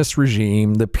communist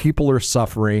regime. The people are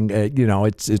suffering.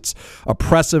 It's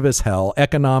oppressive as hell,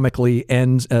 economically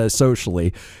and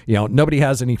socially. Nobody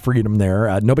has any freedom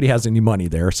there. Nobody has any money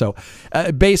there. So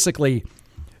basically,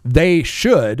 they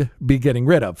should be getting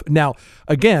rid of. Now,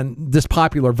 again, this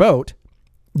popular vote,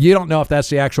 you don't know if that's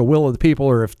the actual will of the people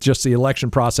or if just the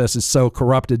election process is so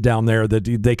corrupted down there that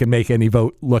they can make any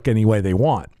vote look any way they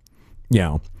want.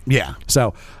 Yeah.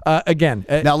 So, again.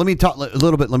 Now, let me talk a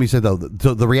little bit. Let me say, though,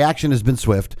 the reaction has been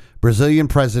swift. Brazilian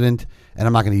president, and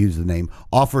I'm not going to use the name,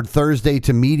 offered Thursday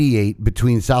to mediate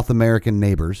between South American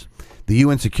neighbors. The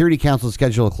UN Security Council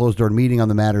scheduled a closed-door meeting on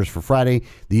the matters for Friday.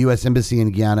 The U.S. Embassy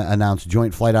in Guyana announced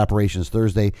joint flight operations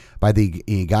Thursday by the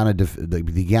Guyana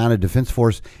Defense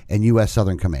Force and U.S.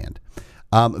 Southern Command.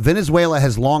 Venezuela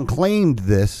has long claimed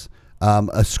this.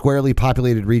 A squarely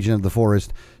populated region of the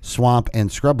forest, swamp, and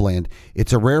scrubland.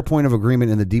 It's a rare point of agreement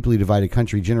in the deeply divided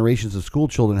country. Generations of school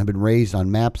children have been raised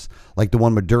on maps like the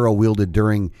one Maduro wielded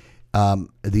during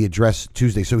the address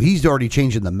Tuesday. So he's already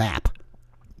changing the map.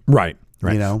 Right.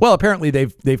 Right. You know? Well, apparently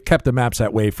they've kept the maps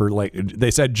that way for, like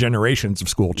they said, generations of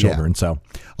school children. Yeah. So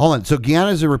hold on. So Guyana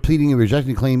is repeating and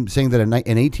rejecting claim, saying that an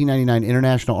 1899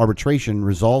 international arbitration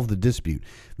resolved the dispute.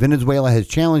 Venezuela has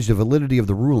challenged the validity of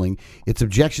the ruling. Its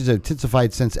objections have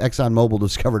intensified since ExxonMobil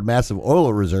discovered massive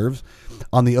oil reserves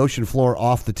on the ocean floor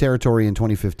off the territory in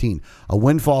 2015. A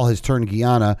windfall has turned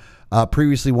Guyana,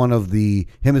 previously one of the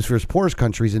hemisphere's poorest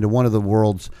countries, into one of the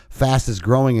world's fastest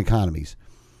growing economies.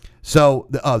 So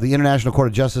the International Court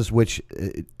of Justice,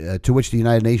 to which the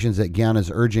United Nations that Guyana is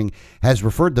urging, has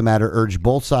referred the matter, urged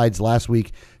both sides last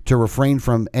week to refrain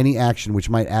from any action which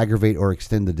might aggravate or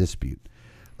extend the dispute.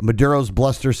 Maduro's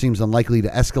bluster seems unlikely to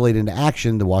escalate into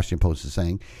action, the Washington Post is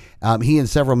saying. He and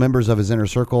several members of his inner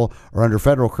circle are under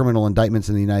federal criminal indictments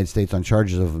in the United States on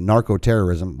charges of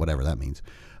narco-terrorism, whatever that means.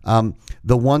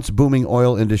 The once booming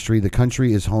oil industry, the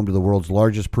country is home to the world's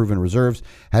largest proven reserves,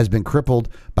 has been crippled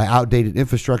by outdated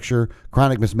infrastructure,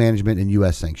 chronic mismanagement, and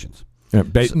U.S. sanctions. Yeah,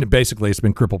 basically, it's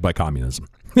been crippled by communism.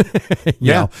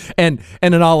 you know, and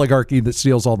an oligarchy that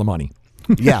steals all the money.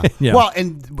 Yeah. Well,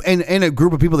 and a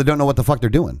group of people that don't know what the fuck they're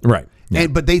doing. Right. Yeah.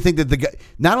 But they think that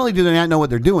not only do they not know what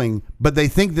they're doing, but they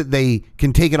think that they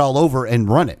can take it all over and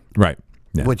run it. Right.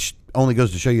 Yeah. Which only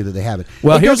goes to show you that they haven't.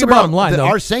 Well, here's the bottom line, though.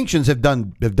 Our sanctions have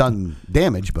done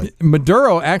damage, but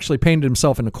Maduro actually painted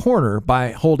himself in a corner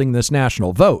by holding this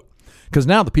national vote, because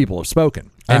now the people have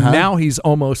spoken, and now he's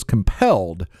almost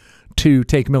compelled to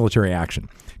take military action.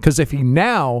 Because if he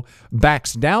now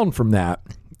backs down from that,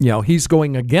 he's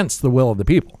going against the will of the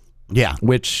people. Yeah.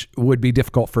 Which would be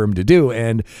difficult for him to do.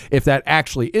 And if that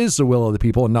actually is the will of the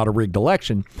people and not a rigged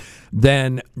election,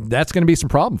 then that's going to be some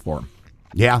problem for him.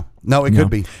 Yeah. No, it could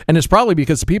be. And it's probably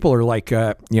because the people are like,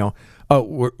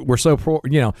 we're so poor,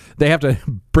 they have to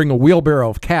bring a wheelbarrow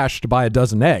of cash to buy a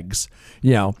dozen eggs,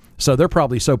 so they're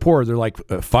probably so poor. They're like,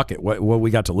 fuck it. What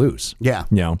we got to lose? Yeah.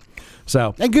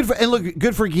 So and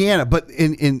good for Guyana. But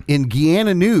in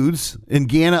Guyana news, in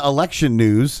Guyana election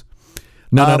news.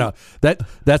 No.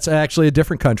 That's actually a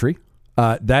different country.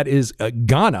 That is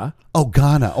Ghana. Oh,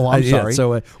 Ghana. Oh, I'm sorry.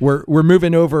 So we're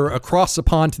moving over across the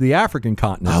pond to the African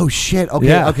continent. Oh, shit. Okay.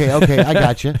 Yeah. Okay. I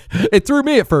got you. It threw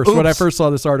me at first when I first saw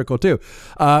this article too.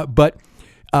 But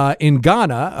in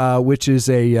Ghana, which is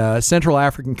a Central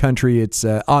African country, it's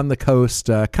on the coast,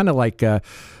 kind of like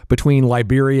between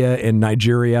Liberia and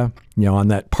Nigeria. On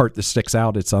that part that sticks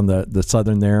out, it's on the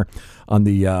southern there, on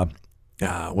the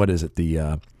what is it?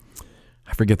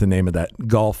 I forget the name of that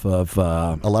Gulf of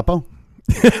Aleppo.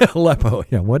 Aleppo.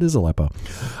 Yeah. What is Aleppo?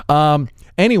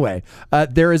 Anyway,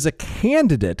 there is a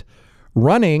candidate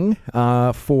running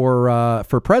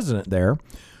for president there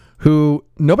who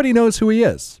nobody knows who he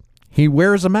is. He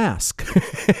wears a mask.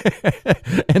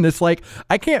 And it's like,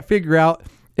 I can't figure out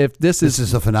if this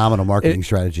is a phenomenal marketing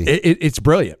strategy. It's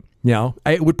brilliant.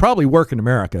 It would probably work in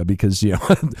America because,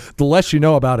 the less you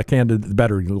know about a candidate, the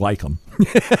better you like them,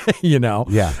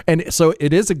 Yeah. And so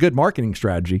it is a good marketing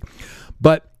strategy,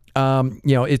 but,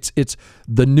 it's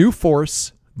the new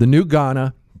force, the new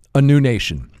Ghana, a new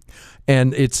nation,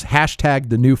 and it's hashtag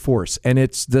the new force. And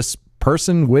it's this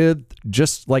person with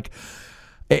just like,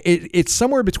 it's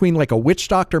somewhere between like a witch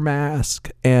doctor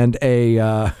mask and a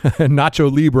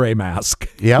Nacho Libre mask,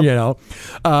 yep.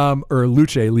 Or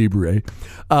Luce Libre.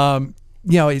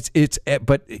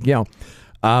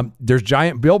 There's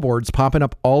giant billboards popping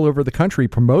up all over the country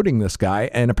promoting this guy,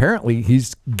 and apparently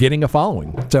he's getting a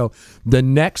following. So the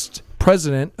next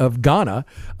president of Ghana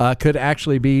could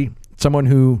actually be someone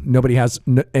who nobody has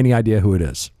any idea who it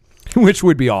is, which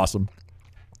would be awesome.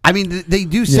 I mean, they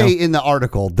do say in the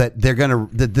article that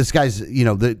that this guy's,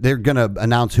 they're gonna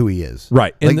announce who he is.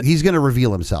 Right. Like he's gonna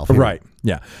reveal himself. Right.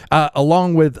 Yeah.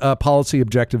 Along with policy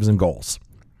objectives and goals.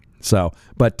 So,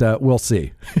 but we'll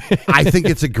see. I think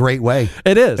it's a great way.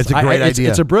 It is. It's a great idea.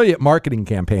 It's a brilliant marketing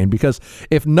campaign because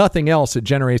if nothing else, it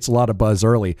generates a lot of buzz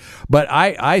early. But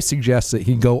I suggest that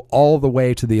he go all the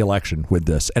way to the election with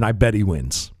this, and I bet he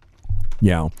wins.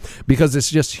 Because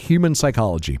it's just human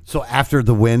psychology. So after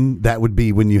the win, that would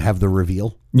be when you have the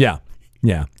reveal? Yeah.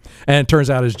 Yeah. And it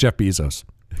turns out it's Jeff Bezos.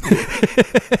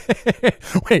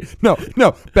 Wait, no.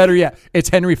 Better yet, it's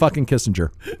Henry fucking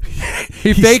Kissinger.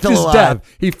 He faked his death.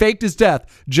 He faked his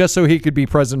death just so he could be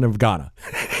president of Ghana.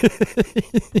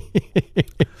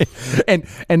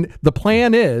 And the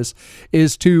plan is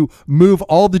to move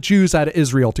all the Jews out of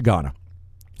Israel to Ghana.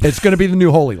 It's going to be the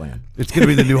new Holy Land. It's going to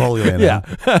be the new Holy Land. Yeah.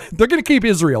 They're going to keep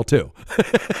Israel, too.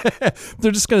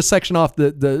 They're just going to section off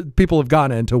the people of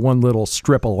Ghana into one little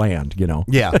strip of land,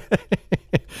 Yeah.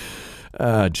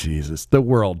 Jesus. The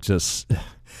world just,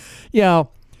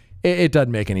 it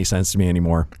doesn't make any sense to me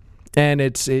anymore. And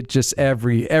it just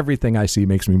everything I see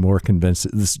makes me more convinced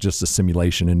that this is just a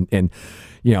simulation, and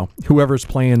whoever's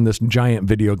playing this giant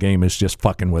video game is just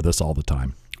fucking with us all the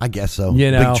time. I guess so.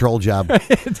 Big troll job.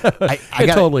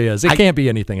 It totally is. It can't be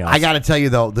anything else. I got to tell you,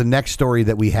 though, the next story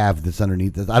that we have that's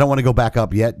underneath this, I don't want to go back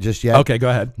up just yet. Okay, go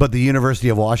ahead. But the University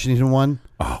of Washington one.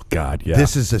 Oh, God, yeah.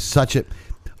 This is such a...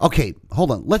 Okay, hold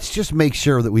on. Let's just make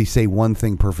sure that we say one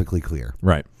thing perfectly clear.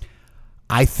 Right.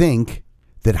 I think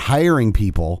that hiring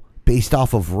people based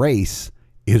off of race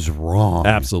is wrong.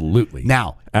 Absolutely.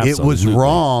 Now, it was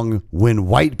wrong when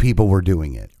white people were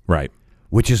doing it. Right.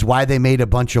 Which is why they made a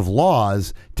bunch of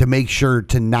laws to make sure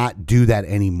to not do that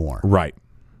anymore. Right.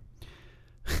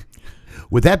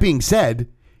 With that being said,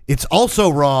 it's also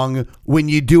wrong when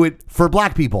you do it for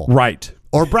black people. Right.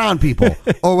 Or brown people.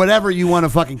 Or whatever you want to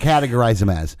fucking categorize them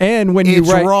as. And when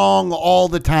it's wrong all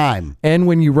the time. And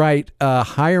when you write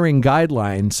hiring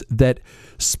guidelines that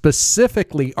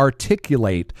specifically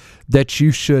articulate that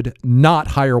you should not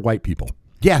hire white people.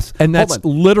 Yes. And that's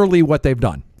literally what they've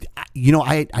done. You know,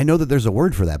 I know that there's a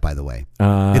word for that, by the way.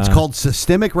 It's called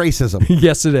systemic racism.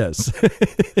 Yes, it is.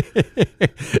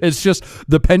 It's just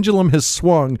the pendulum has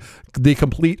swung the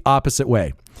complete opposite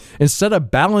way. Instead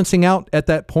of balancing out at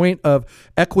that point of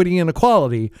equity and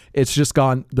equality, it's just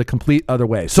gone the complete other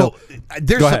way. So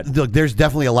go ahead. Look, there's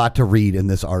definitely a lot to read in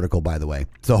this article, by the way.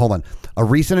 So hold on. A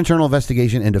recent internal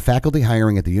investigation into faculty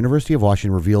hiring at the University of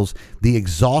Washington reveals the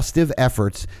exhaustive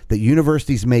efforts that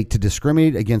universities make to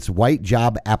discriminate against white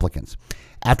job applicants.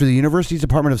 After the university's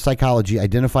Department of Psychology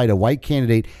identified a white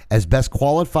candidate as best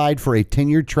qualified for a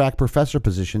tenured track professor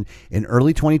position in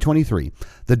early 2023,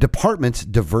 the department's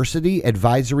Diversity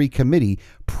Advisory Committee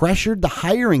pressured the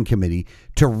hiring committee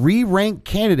to re-rank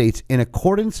candidates in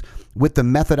accordance with the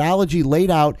methodology laid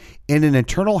out in an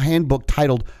internal handbook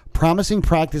titled Promising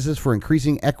Practices for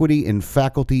Increasing Equity in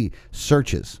Faculty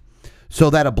Searches,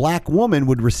 so that a black woman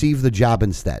would receive the job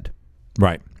instead.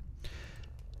 Right.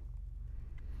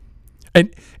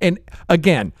 And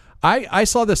again, I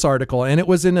saw this article, and it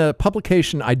was in a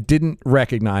publication I didn't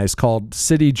recognize called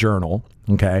City Journal.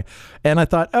 Okay, and I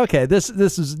thought, okay, this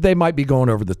is, they might be going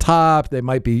over the top, they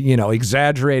might be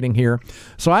exaggerating here.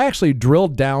 So I actually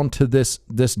drilled down to this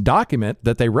document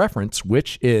that they reference,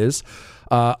 which is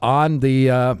on the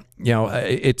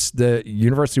it's the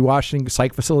University of Washington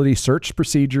Psych Facility Search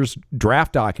Procedures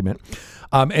draft document.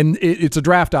 And it's a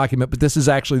draft document, but this is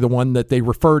actually the one that they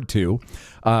referred to,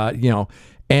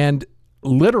 and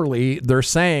literally they're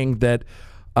saying that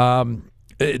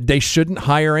they shouldn't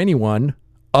hire anyone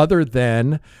other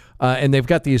than, and they've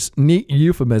got these neat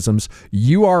euphemisms,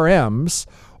 URMs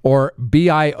or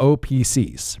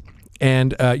BIOPCs.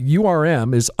 And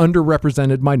URM is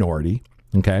underrepresented minority,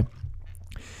 okay?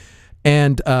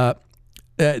 And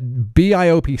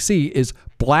BIOPC is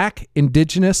Black,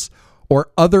 Indigenous,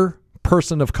 or other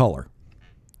person of color.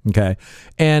 Okay.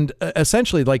 And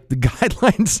essentially, like, the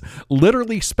guidelines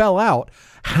literally spell out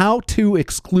how to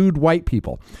exclude white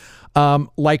people.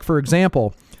 Like, for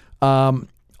example,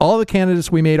 all the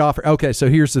candidates we made offer. Okay. So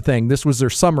here's the thing. This was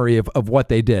their summary of what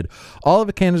they did. All of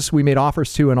the candidates we made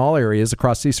offers to in all areas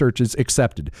across these searches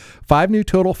accepted. 5 new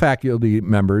total faculty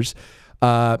members.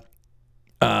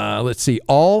 Let's see,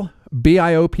 all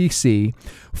BIOPC,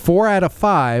 4 out of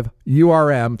 5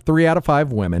 URM, 3 out of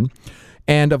 5 women.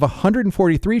 And of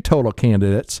 143 total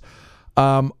candidates,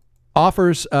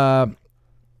 offers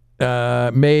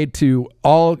made to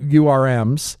all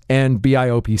URMs and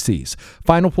BIOPCs.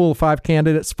 Final pool of 5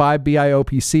 candidates, 5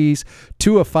 BIOPCs,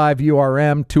 2 of 5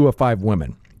 URM, 2 of 5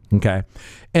 women. Okay.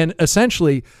 And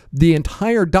essentially, the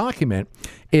entire document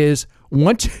is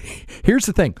here's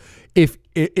the thing. If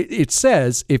it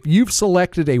says if you've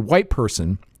selected a white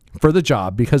person for the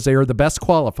job because they are the best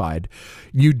qualified,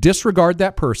 you disregard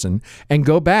that person and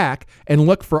go back and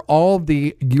look for all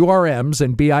the URMs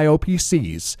and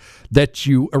BIOPCs that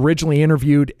you originally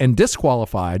interviewed and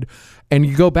disqualified, and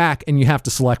you go back and you have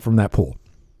to select from that pool.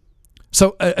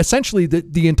 So essentially,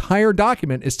 the entire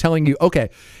document is telling you, okay,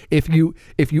 if you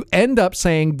end up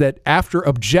saying that after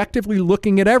objectively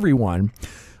looking at everyone,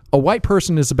 a white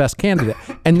person is the best candidate,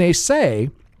 and they say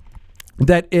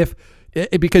that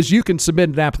because you can submit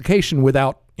an application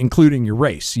without including your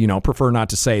race, prefer not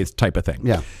to say type of thing.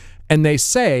 Yeah. And they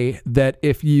say that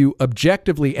if you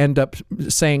objectively end up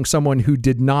saying someone who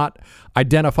did not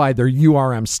identify their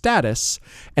URM status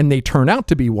and they turn out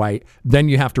to be white, then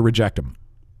you have to reject them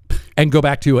and go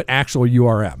back to an actual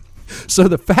URM. So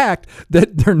the fact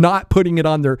that they're not putting it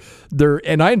on their,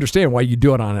 and I understand why you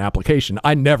do it on an application.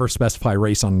 I never specify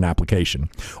race on an application,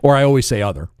 or I always say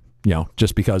other.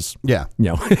 just because, Yeah.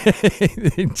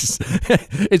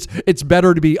 it's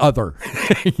better to be other.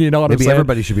 You know what I'm saying? Maybe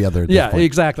everybody should be other at this point.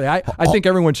 Exactly. I think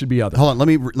everyone should be other. Hold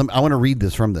on. I want to read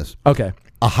this from this. Okay.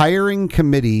 A hiring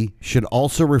committee should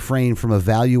also refrain from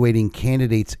evaluating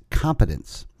candidates'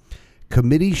 competence.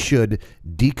 Committees should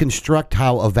deconstruct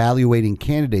how evaluating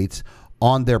candidates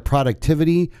on their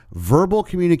productivity, verbal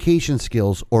communication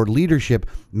skills, or leadership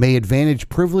may advantage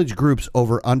privileged groups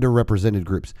over underrepresented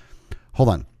groups. Hold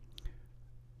on.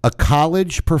 A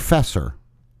college professor,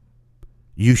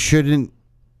 you shouldn't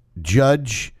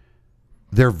judge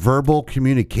their verbal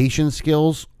communication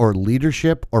skills or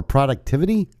leadership or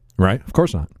productivity? Right. Of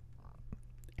course not.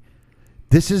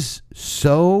 This is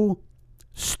so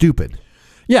stupid.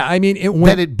 Yeah, I mean,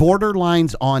 that it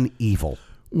borderlines on evil.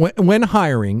 When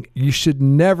hiring, you should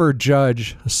never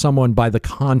judge someone by the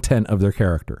content of their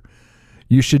character.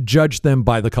 You should judge them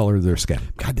by the color of their skin.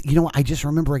 God, I just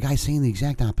remember a guy saying the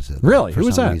exact opposite. Really? For Who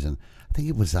was some that? reason. I think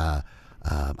it was, I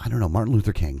don't know, Martin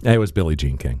Luther King. It was Billie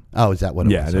Jean King. Oh, is that what it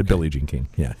was? Yeah, okay. Billie Jean King.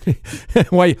 Yeah.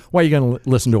 Why are you going to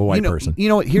listen to a white person? You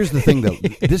know what? Here's the thing, though.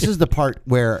 This is the part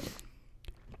where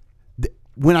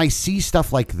when I see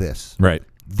stuff like this, right?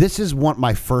 This is what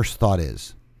my first thought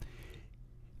is.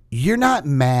 You're not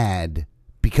mad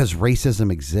because racism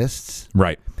exists.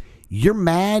 Right. You're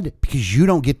mad because you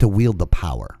don't get to wield the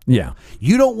power. Yeah.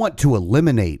 You don't want to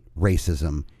eliminate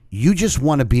racism. You just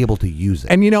want to be able to use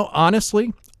it. And,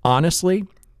 honestly,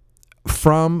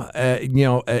 from,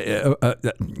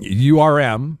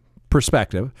 URM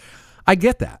perspective, I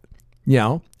get that.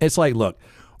 It's like, look,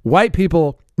 white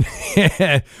people,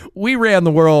 we ran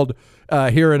the world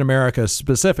here in America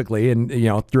specifically, and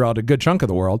throughout a good chunk of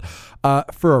the world,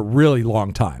 for a really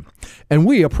long time, and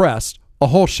we oppressed a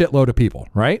whole shitload of people.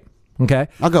 Right? Okay,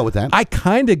 I'll go with that. I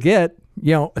kind of get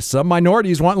some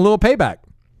minorities want a little payback.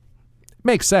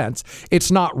 Makes sense.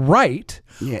 It's not right.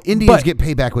 Yeah, Indians get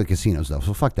payback with casinos though,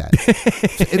 so fuck that.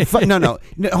 No.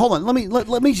 Hold on.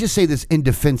 Let me just say this in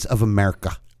defense of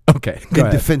America. Okay, go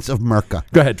ahead. Defense of America.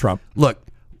 Go ahead, Trump. Look,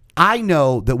 I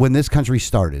know that when this country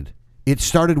started, it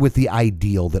started with the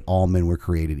ideal that all men were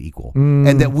created equal,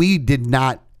 and that we did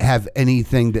not have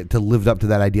anything to live up to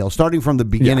that ideal. Starting from the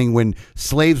beginning, when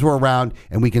slaves were around,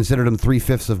 and we considered them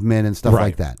 3/5 of men and stuff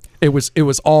like that. It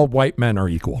was all white men are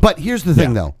equal. But here's the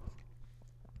thing, though.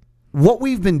 What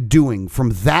we've been doing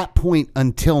from that point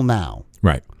until now,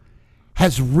 right,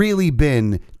 has really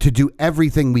been to do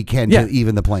everything we can to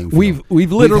even the playing field.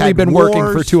 We've literally been working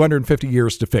for 250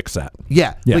 years to fix that.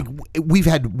 Yeah. Like we've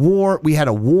had war. We had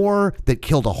a war that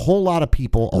killed a whole lot of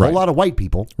people, a whole lot of white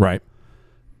people. Right.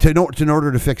 In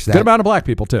order to fix that. Good amount of black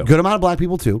people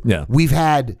too. Yeah. We've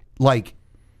had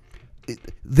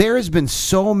there has been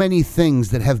so many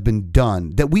things that have been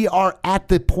done that we are at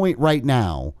the point right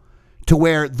now to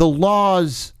where the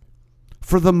laws,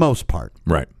 for the most part,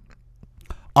 right,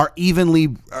 are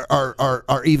even-handed.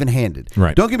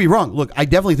 Right. Don't get me wrong. Look, I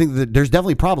definitely think that there's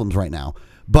definitely problems right now,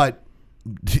 but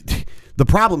the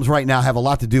problems right now have a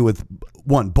lot to do with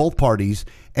both parties,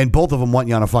 and both of them want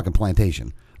you on a fucking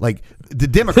plantation. Like the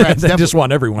Democrats, they just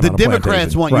want everyone. The on a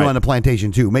Democrats plantation. want you on a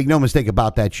plantation too. Make no mistake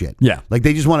about that shit. Yeah, like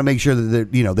they just want to make sure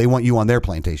that they want you on their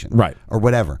plantation, right, or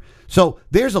whatever. So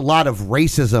there's a lot of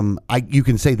racism you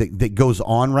can say that goes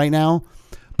on right now.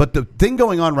 But the thing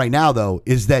going on right now, though,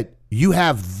 is that you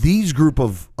have these group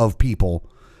of people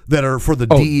that are for the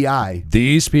DEI.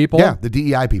 These people, yeah, the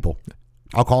DEI people.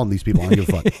 I'll call them these people. I don't give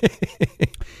a fuck.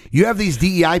 You have these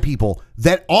DEI people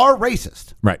that are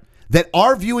racist, right? That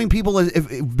are viewing people as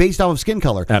based off of skin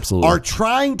color. Absolutely. Are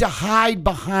trying to hide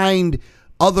behind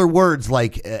other words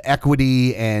like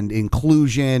equity and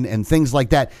inclusion and things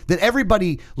like that. That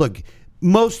everybody, look,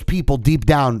 most people deep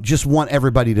down just want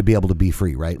everybody to be able to be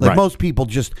free, right? Like most people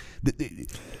just...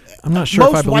 I'm not sure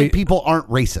most white people aren't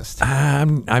racist.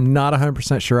 I'm not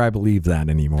 100% sure I believe that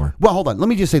anymore. Well, hold on. Let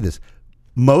me just say this.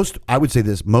 Most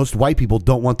white people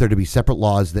don't want there to be separate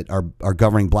laws that are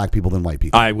governing black people than white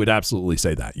people. I would absolutely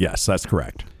say that. Yes, that's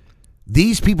correct.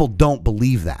 These people don't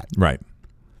believe that. Right.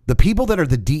 The people that are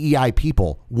the DEI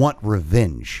people want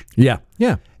revenge. Yeah.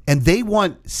 Yeah. And they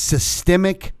want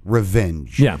systemic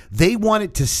revenge. Yeah. They want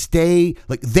it to stay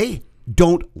like they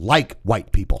don't like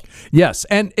white people. Yes,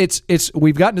 and it's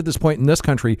we've gotten to this point in this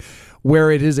country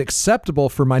where it is acceptable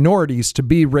for minorities to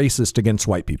be racist against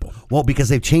white people. Well, because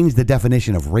they've changed the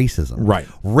definition of racism. Right.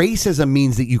 Racism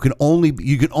means that you can only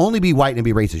be white and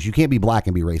be racist. You can't be black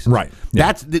and be racist. Right. Yeah.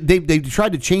 That's they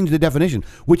tried to change the definition,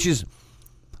 which is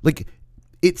like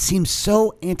it seems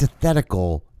so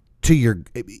antithetical to your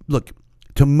look.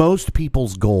 To most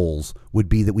people's goals would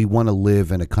be that we want to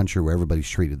live in a country where everybody's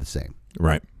treated the same.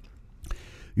 Right.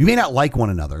 You may not like one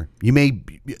another. You may,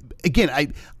 again,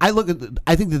 I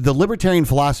think that the libertarian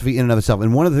philosophy in and of itself,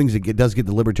 and one of the things that does get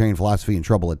the libertarian philosophy in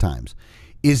trouble at times,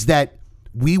 is that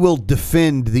we will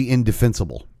defend the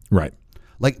indefensible. Right.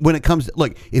 Like when it comes to,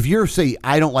 look, if you're, say,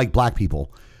 I don't like black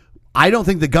people, I don't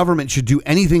think the government should do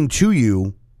anything to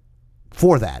you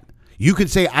for that. You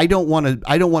could say, I don't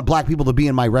want black people to be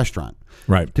in my restaurant.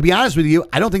 Right. To be honest with you,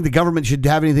 I don't think the government should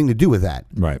have anything to do with that.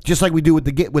 Right. Just like we do with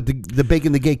the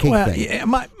bacon the gay cake thing. Yeah,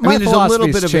 my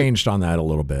philosophy's changed on that a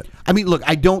little bit. I mean, look,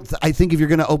 I think if you're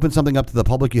going to open something up to the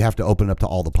public, you have to open it up to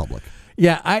all the public.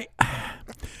 Yeah,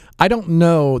 I don't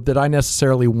know that I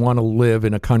necessarily want to live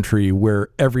in a country where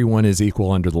everyone is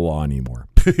equal under the law anymore.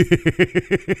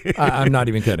 I'm not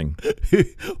even kidding.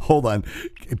 Hold on.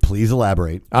 Please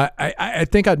elaborate. I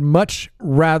think I'd much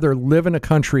rather live in a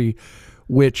country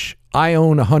which I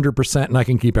own 100% and I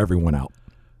can keep everyone out.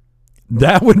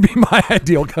 That would be my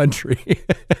ideal country,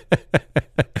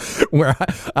 where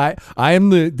I am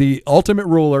the ultimate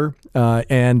ruler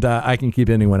and I can keep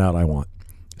anyone out I want.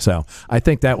 So I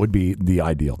think that would be the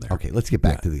ideal there. Okay, let's get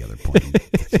back to the other point.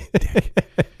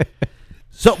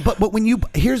 So, but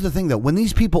here's the thing though, when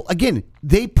these people, again,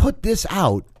 they put this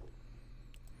out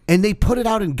and they put it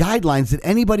out in guidelines that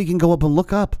anybody can go up and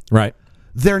look up. Right.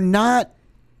 They're not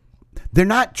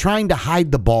trying to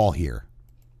hide the ball here.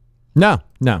 No.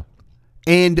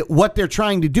 And what they're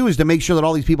trying to do is to make sure that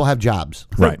all these people have jobs.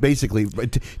 Right. Basically,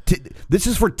 this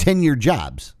is for 10-year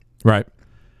jobs. Right.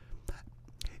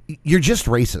 You're just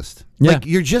racist. Yeah. Like,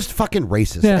 you're just fucking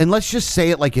racist. Yeah. And let's just say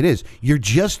it like it is. You're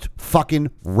just fucking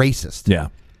racist. Yeah.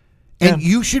 And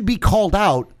you should be called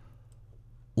out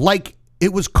like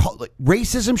it was called. Like,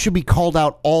 racism should be called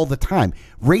out all the time.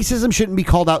 Racism shouldn't be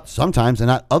called out sometimes and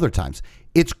not other times.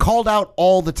 It's called out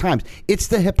all the time. It's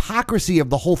the hypocrisy of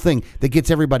the whole thing that gets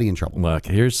everybody in trouble. Look,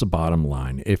 here's the bottom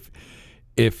line. If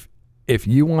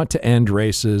you want to end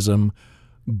racism,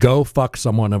 go fuck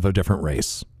someone of a different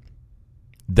race.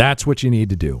 That's what you need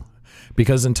to do.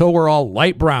 Because until we're all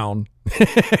light brown,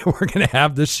 we're going to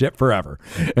have this shit forever.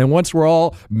 And once we're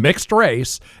all mixed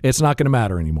race, it's not going to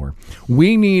matter anymore.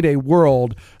 We need a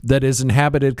world that is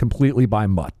inhabited completely by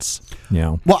mutts. You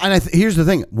know? Well, and here's the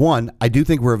thing. One, I do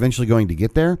think we're eventually going to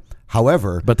get there.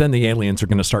 However, but then the aliens are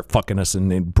going to start fucking us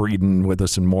and breeding with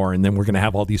us and more, and then we're going to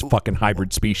have all these fucking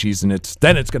hybrid species, and it's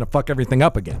going to fuck everything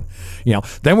up again. You know,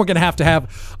 then we're going to have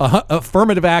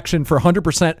affirmative action for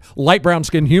 100% light brown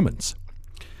skinned humans.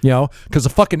 You know, because the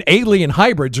fucking alien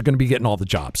hybrids are going to be getting all the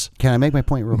jobs. Can I make my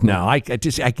point real quick? No, I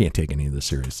can't take any of this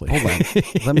seriously. Hold on.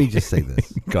 Let me just say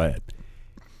this. Go ahead.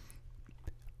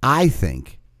 I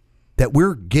think that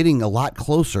we're getting a lot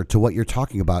closer to what you're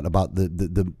talking about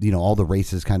the you know, all the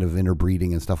races kind of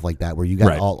interbreeding and stuff like that, where you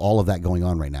got all of that going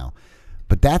on right now.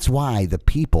 But that's why the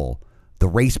people, the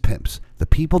race pimps, the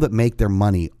people that make their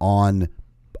money on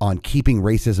keeping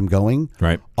racism going,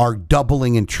 are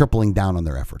doubling and tripling down on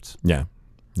their efforts. Yeah.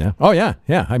 Yeah. Oh, yeah.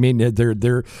 Yeah. I mean,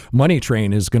 their money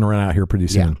train is going to run out here pretty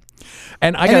soon. Yeah.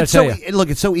 And I got to tell you, look,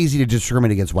 it's so easy to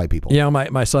discriminate against white people. You know,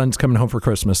 my son's coming home for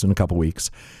Christmas in a couple weeks,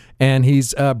 and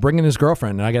he's bringing his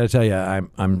girlfriend. And I got to tell you,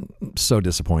 I'm so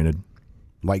disappointed.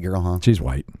 White girl, huh? She's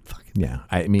white. Yeah.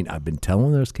 I mean, I've been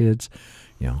telling those kids,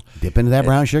 you know, dip into that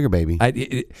brown sugar, baby.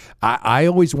 I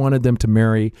always wanted them to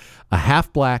marry a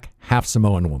half black, half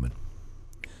Samoan woman,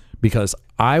 because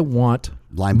I want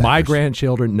my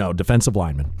grandchildren, defensive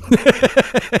linemen.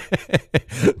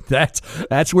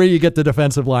 That's where you get the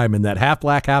defensive lineman, that half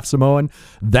black, half Samoan.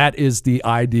 That is the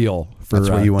ideal for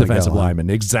defensive linemen.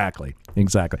 Huh?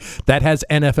 Exactly. That has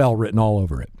NFL written all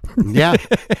over it. Yeah.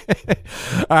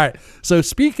 All right. So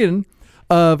speaking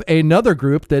of another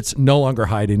group that's no longer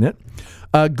hiding it,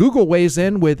 Google weighs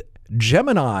in with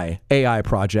Gemini AI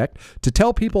project to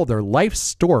tell people their life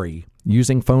story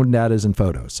using phone data and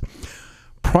photos.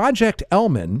 Project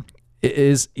Ellman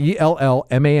is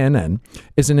ELLMANN,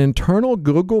 is an internal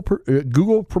Google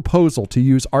proposal to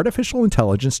use artificial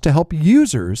intelligence to help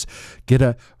users get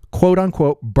a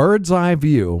quote-unquote bird's eye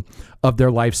view of their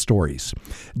life stories.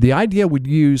 The idea would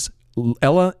use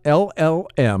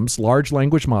LLMs, large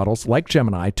language models like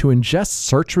Gemini, to ingest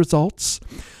search results,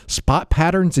 spot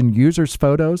patterns in users'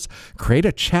 photos, create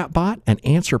a chatbot, and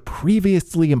answer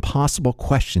previously impossible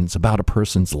questions about a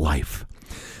person's life.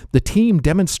 The team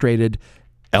demonstrated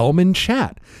Ellman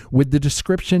Chat with the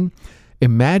description,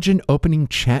 imagine opening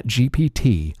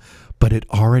ChatGPT, but it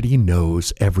already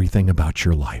knows everything about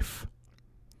your life.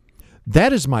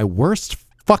 That is my worst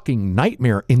fucking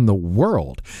nightmare in the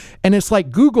world. And it's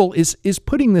like Google is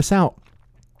putting this out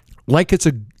like it's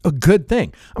a good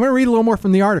thing. I'm going to read a little more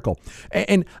from the article.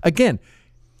 And again,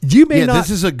 You may not.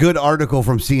 This is a good article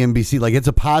from CNBC. Like, it's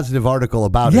a positive article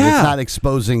about it. It's not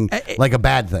exposing like a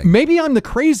bad thing. Maybe I'm the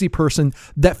crazy person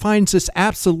that finds this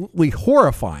absolutely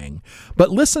horrifying.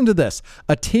 But listen to this.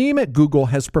 A team at Google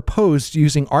has proposed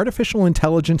using artificial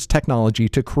intelligence technology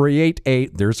to create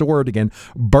there's a word again,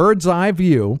 bird's eye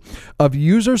view of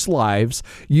users' lives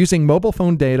using mobile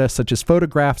phone data such as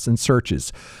photographs and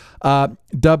searches.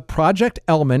 Dubbed Project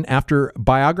Ellman after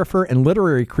biographer and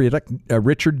literary critic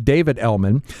Richard David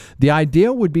Ellman, the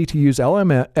idea would be to use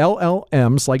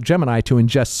LLMs like Gemini to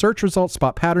ingest search results,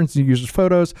 spot patterns in users'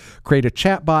 photos, create a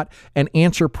chatbot, and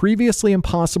answer previously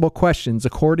impossible questions,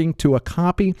 according to a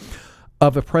copy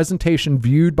of a presentation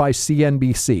viewed by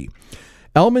CNBC.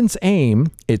 Ellman's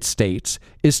aim, it states,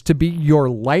 is to be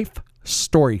your life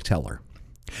storyteller.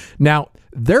 Now,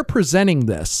 they're presenting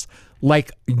this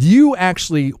like you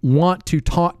actually want to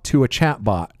talk to a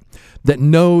chatbot that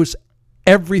knows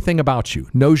everything about you,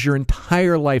 knows your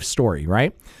entire life story,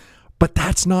 right? But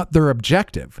that's not their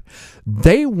objective.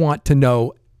 They want to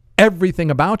know everything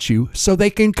about you so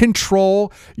they can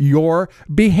control your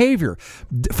behavior.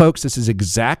 Folks, this is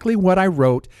exactly what I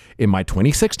wrote in my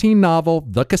 2016 novel,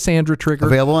 The Cassandra Trigger.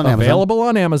 Available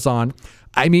on Amazon.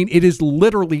 I mean, it is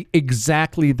literally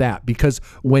exactly that, because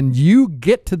when you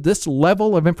get to this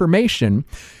level of information,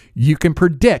 you can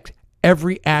predict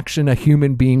every action a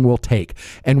human being will take.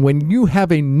 And when you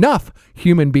have enough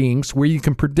human beings where you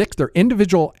can predict their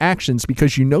individual actions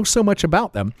because you know so much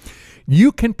about them,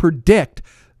 you can predict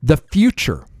the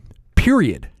future,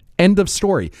 period. End of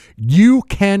story. You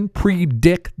can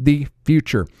predict the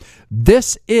future.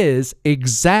 This is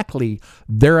exactly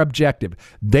their objective.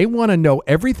 They want to know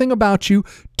everything about you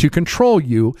to control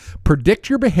you, predict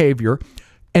your behavior,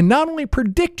 and not only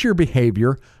predict your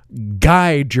behavior,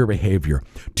 guide your behavior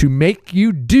to make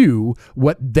you do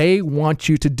what they want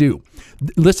you to do.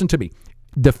 Listen to me.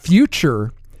 The future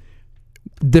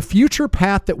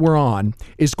path that we're on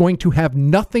is going to have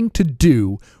nothing to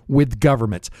do with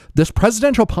governments. This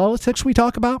presidential politics we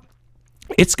talk about,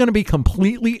 it's going to be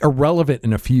completely irrelevant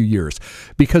in a few years,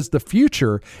 because the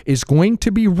future is going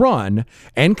to be run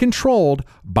and controlled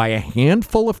by a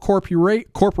handful of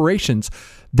corporations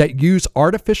that use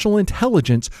artificial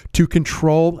intelligence to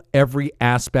control every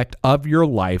aspect of your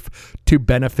life to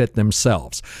benefit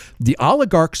themselves. The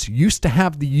oligarchs used to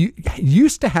have to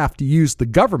use the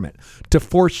government to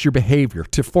force your behavior,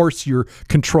 to force your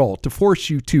control, to force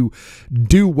you to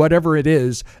do whatever it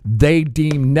is they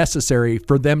deem necessary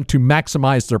for them to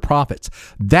maximize their profits.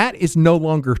 That is no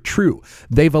longer true.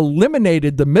 They've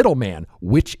eliminated the middleman,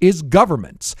 which is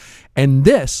governments. And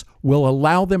this will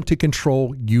allow them to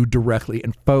control you directly.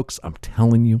 And folks, I'm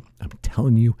telling you,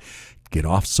 get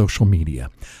off social media.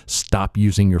 Stop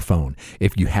using your phone.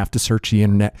 If you have to search the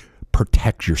internet,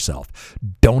 protect yourself.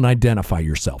 Don't identify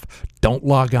yourself. Don't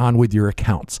log on with your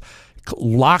accounts.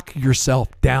 Lock yourself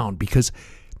down, because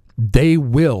they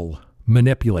will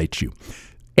manipulate you.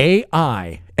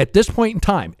 AI, at this point in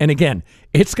time, and again,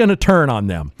 it's going to turn on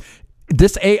them.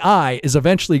 This AI is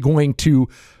eventually going to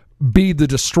be the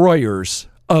destroyers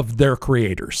of their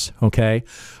creators, okay?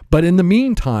 But in the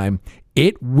meantime,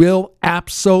 it will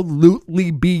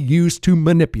absolutely be used to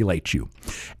manipulate you.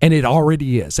 And it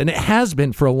already is. And it has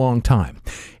been for a long time.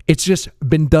 It's just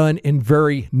been done in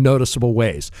very noticeable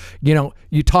ways. You know,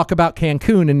 you talk about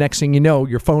Cancun, and next thing you know,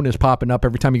 your phone is popping up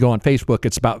every time you go on Facebook.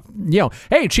 It's about,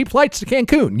 hey, cheap flights to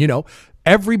Cancun,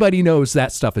 Everybody knows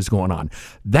that stuff is going on.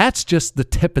 That's just the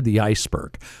tip of the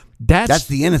iceberg. That's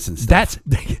the innocent stuff.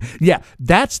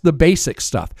 That's the basic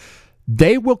stuff.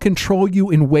 They will control you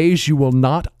in ways you will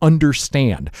not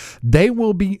understand. They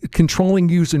will be controlling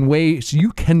you in ways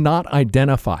you cannot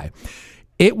identify.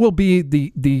 It will be like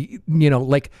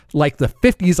the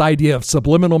 50s idea of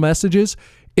subliminal messages.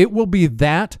 It will be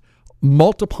that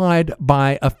multiplied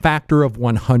by a factor of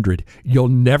 100. You'll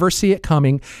never see it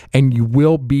coming, and you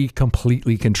will be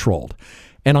completely controlled.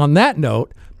 And on that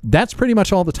note, that's pretty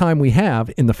much all the time we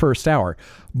have in the first hour.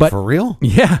 But for real?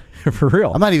 Yeah, for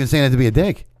real. I'm not even saying that to be a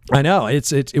dick. I know.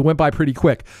 It went by pretty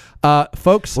quick.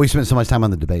 Folks. We spent so much time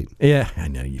on the debate. Yeah, I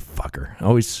know, you fucker.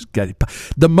 Always got it.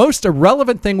 The most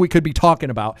irrelevant thing we could be talking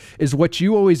about is what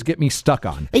you always get me stuck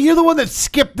on. Hey, you're the one that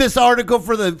skipped this article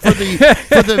for the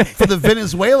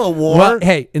Venezuela war. Well,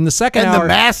 hey, in the second hour, and the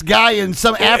masked guy in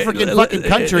some African fucking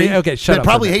country that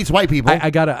probably hates white people. I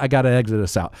gotta exit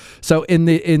us out. So in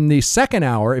the second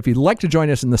hour, if you'd like to join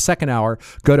us in the second hour,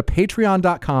 go to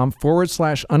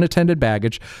patreon.com/unattended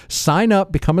baggage, sign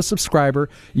up, become a subscriber.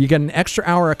 You get an extra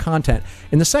hour of content.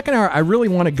 In the second hour, I really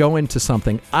want to go into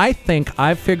something. I think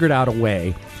I've figured out a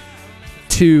way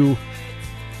to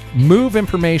move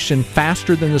information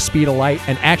faster than the speed of light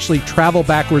and actually travel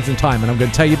backwards in time. And I'm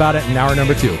going to tell you about it in hour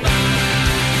number 2.